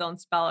people don't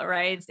spell it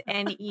right. It's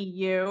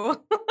NEU.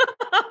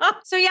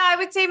 So yeah, I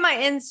would say my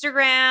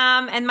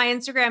Instagram, and my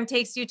Instagram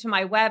takes you to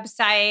my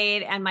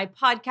website, and my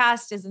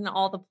podcast is in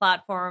all the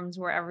platforms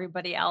where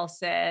everybody else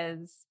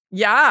is.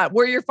 Yeah,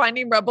 where you're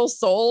finding Rebel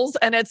Souls.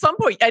 And at some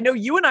point, I know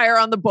you and I are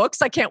on the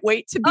books. I can't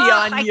wait to be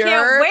on I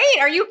can't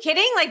wait. Are you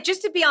kidding? Like,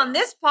 just to be on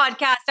this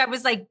podcast, I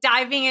was like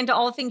diving into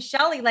all things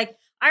Shelly. Like,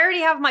 I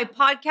already have my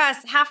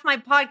podcast, half my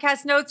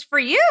podcast notes for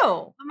you.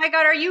 Oh my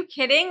God, are you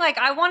kidding? Like,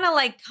 I want to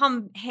like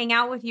come hang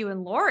out with you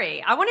and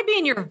Lori. I want to be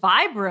in your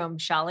vibe room,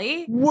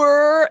 Shelly.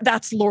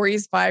 That's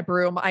Lori's vibe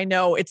room. I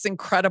know, it's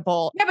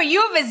incredible. Yeah, but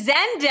you have a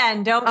Zen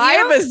den, don't you? I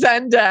have a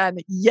Zen den.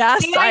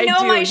 Yes, I know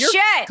do. My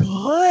shit.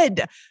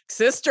 Good.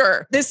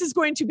 Sister, this is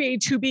going to be a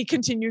to be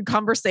continued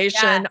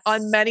conversation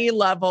on many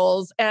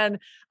levels. And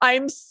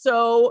I'm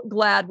so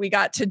glad we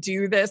got to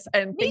do this.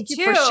 And thank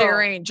you for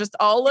sharing just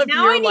all of your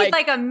Now I need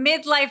like a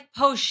midlife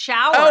post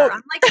shower.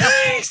 I'm like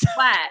a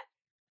sweat.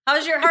 How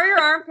are your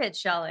armpits,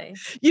 Shelly?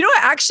 You know,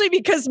 actually,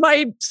 because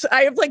I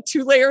have like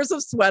 2 layers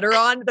of sweater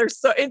on.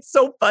 It's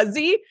so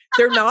fuzzy.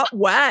 They're not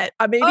wet.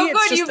 Maybe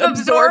it's just you've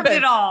absorbed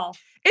it all.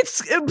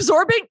 It's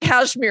absorbent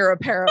cashmere,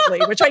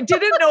 apparently, which I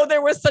didn't know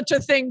there was such a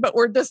thing, but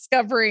we're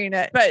discovering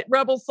it. But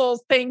Rebel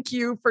Souls, thank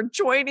you for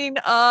joining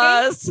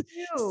us.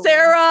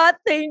 Sarah,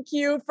 thank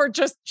you for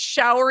just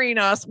showering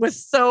us with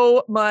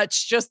so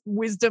much just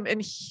wisdom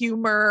and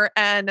humor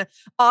and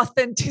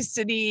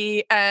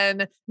authenticity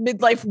and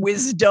midlife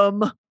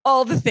wisdom,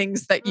 all the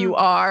things that you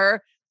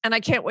are. And I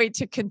can't wait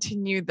to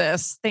continue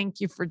this. Thank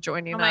you for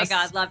joining us. Oh my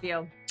God, love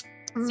you.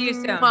 See you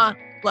soon.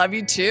 Love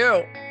you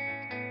too.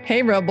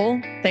 Hey,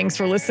 Rebel. Thanks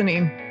for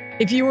listening.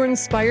 If you were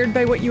inspired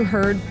by what you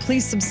heard,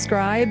 please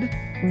subscribe,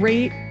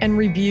 rate, and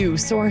review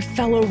so our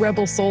fellow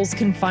Rebel Souls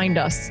can find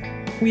us.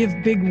 We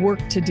have big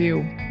work to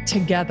do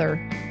together.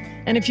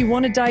 And if you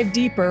want to dive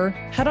deeper,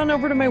 head on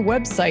over to my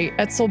website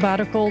at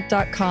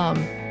soulbatical.com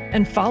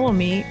and follow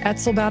me at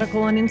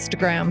Soulbatical on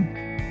Instagram.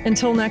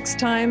 Until next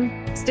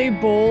time, stay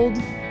bold,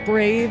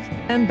 brave,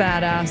 and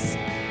badass,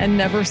 and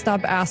never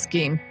stop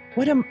asking,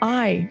 what am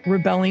I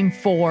rebelling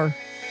for?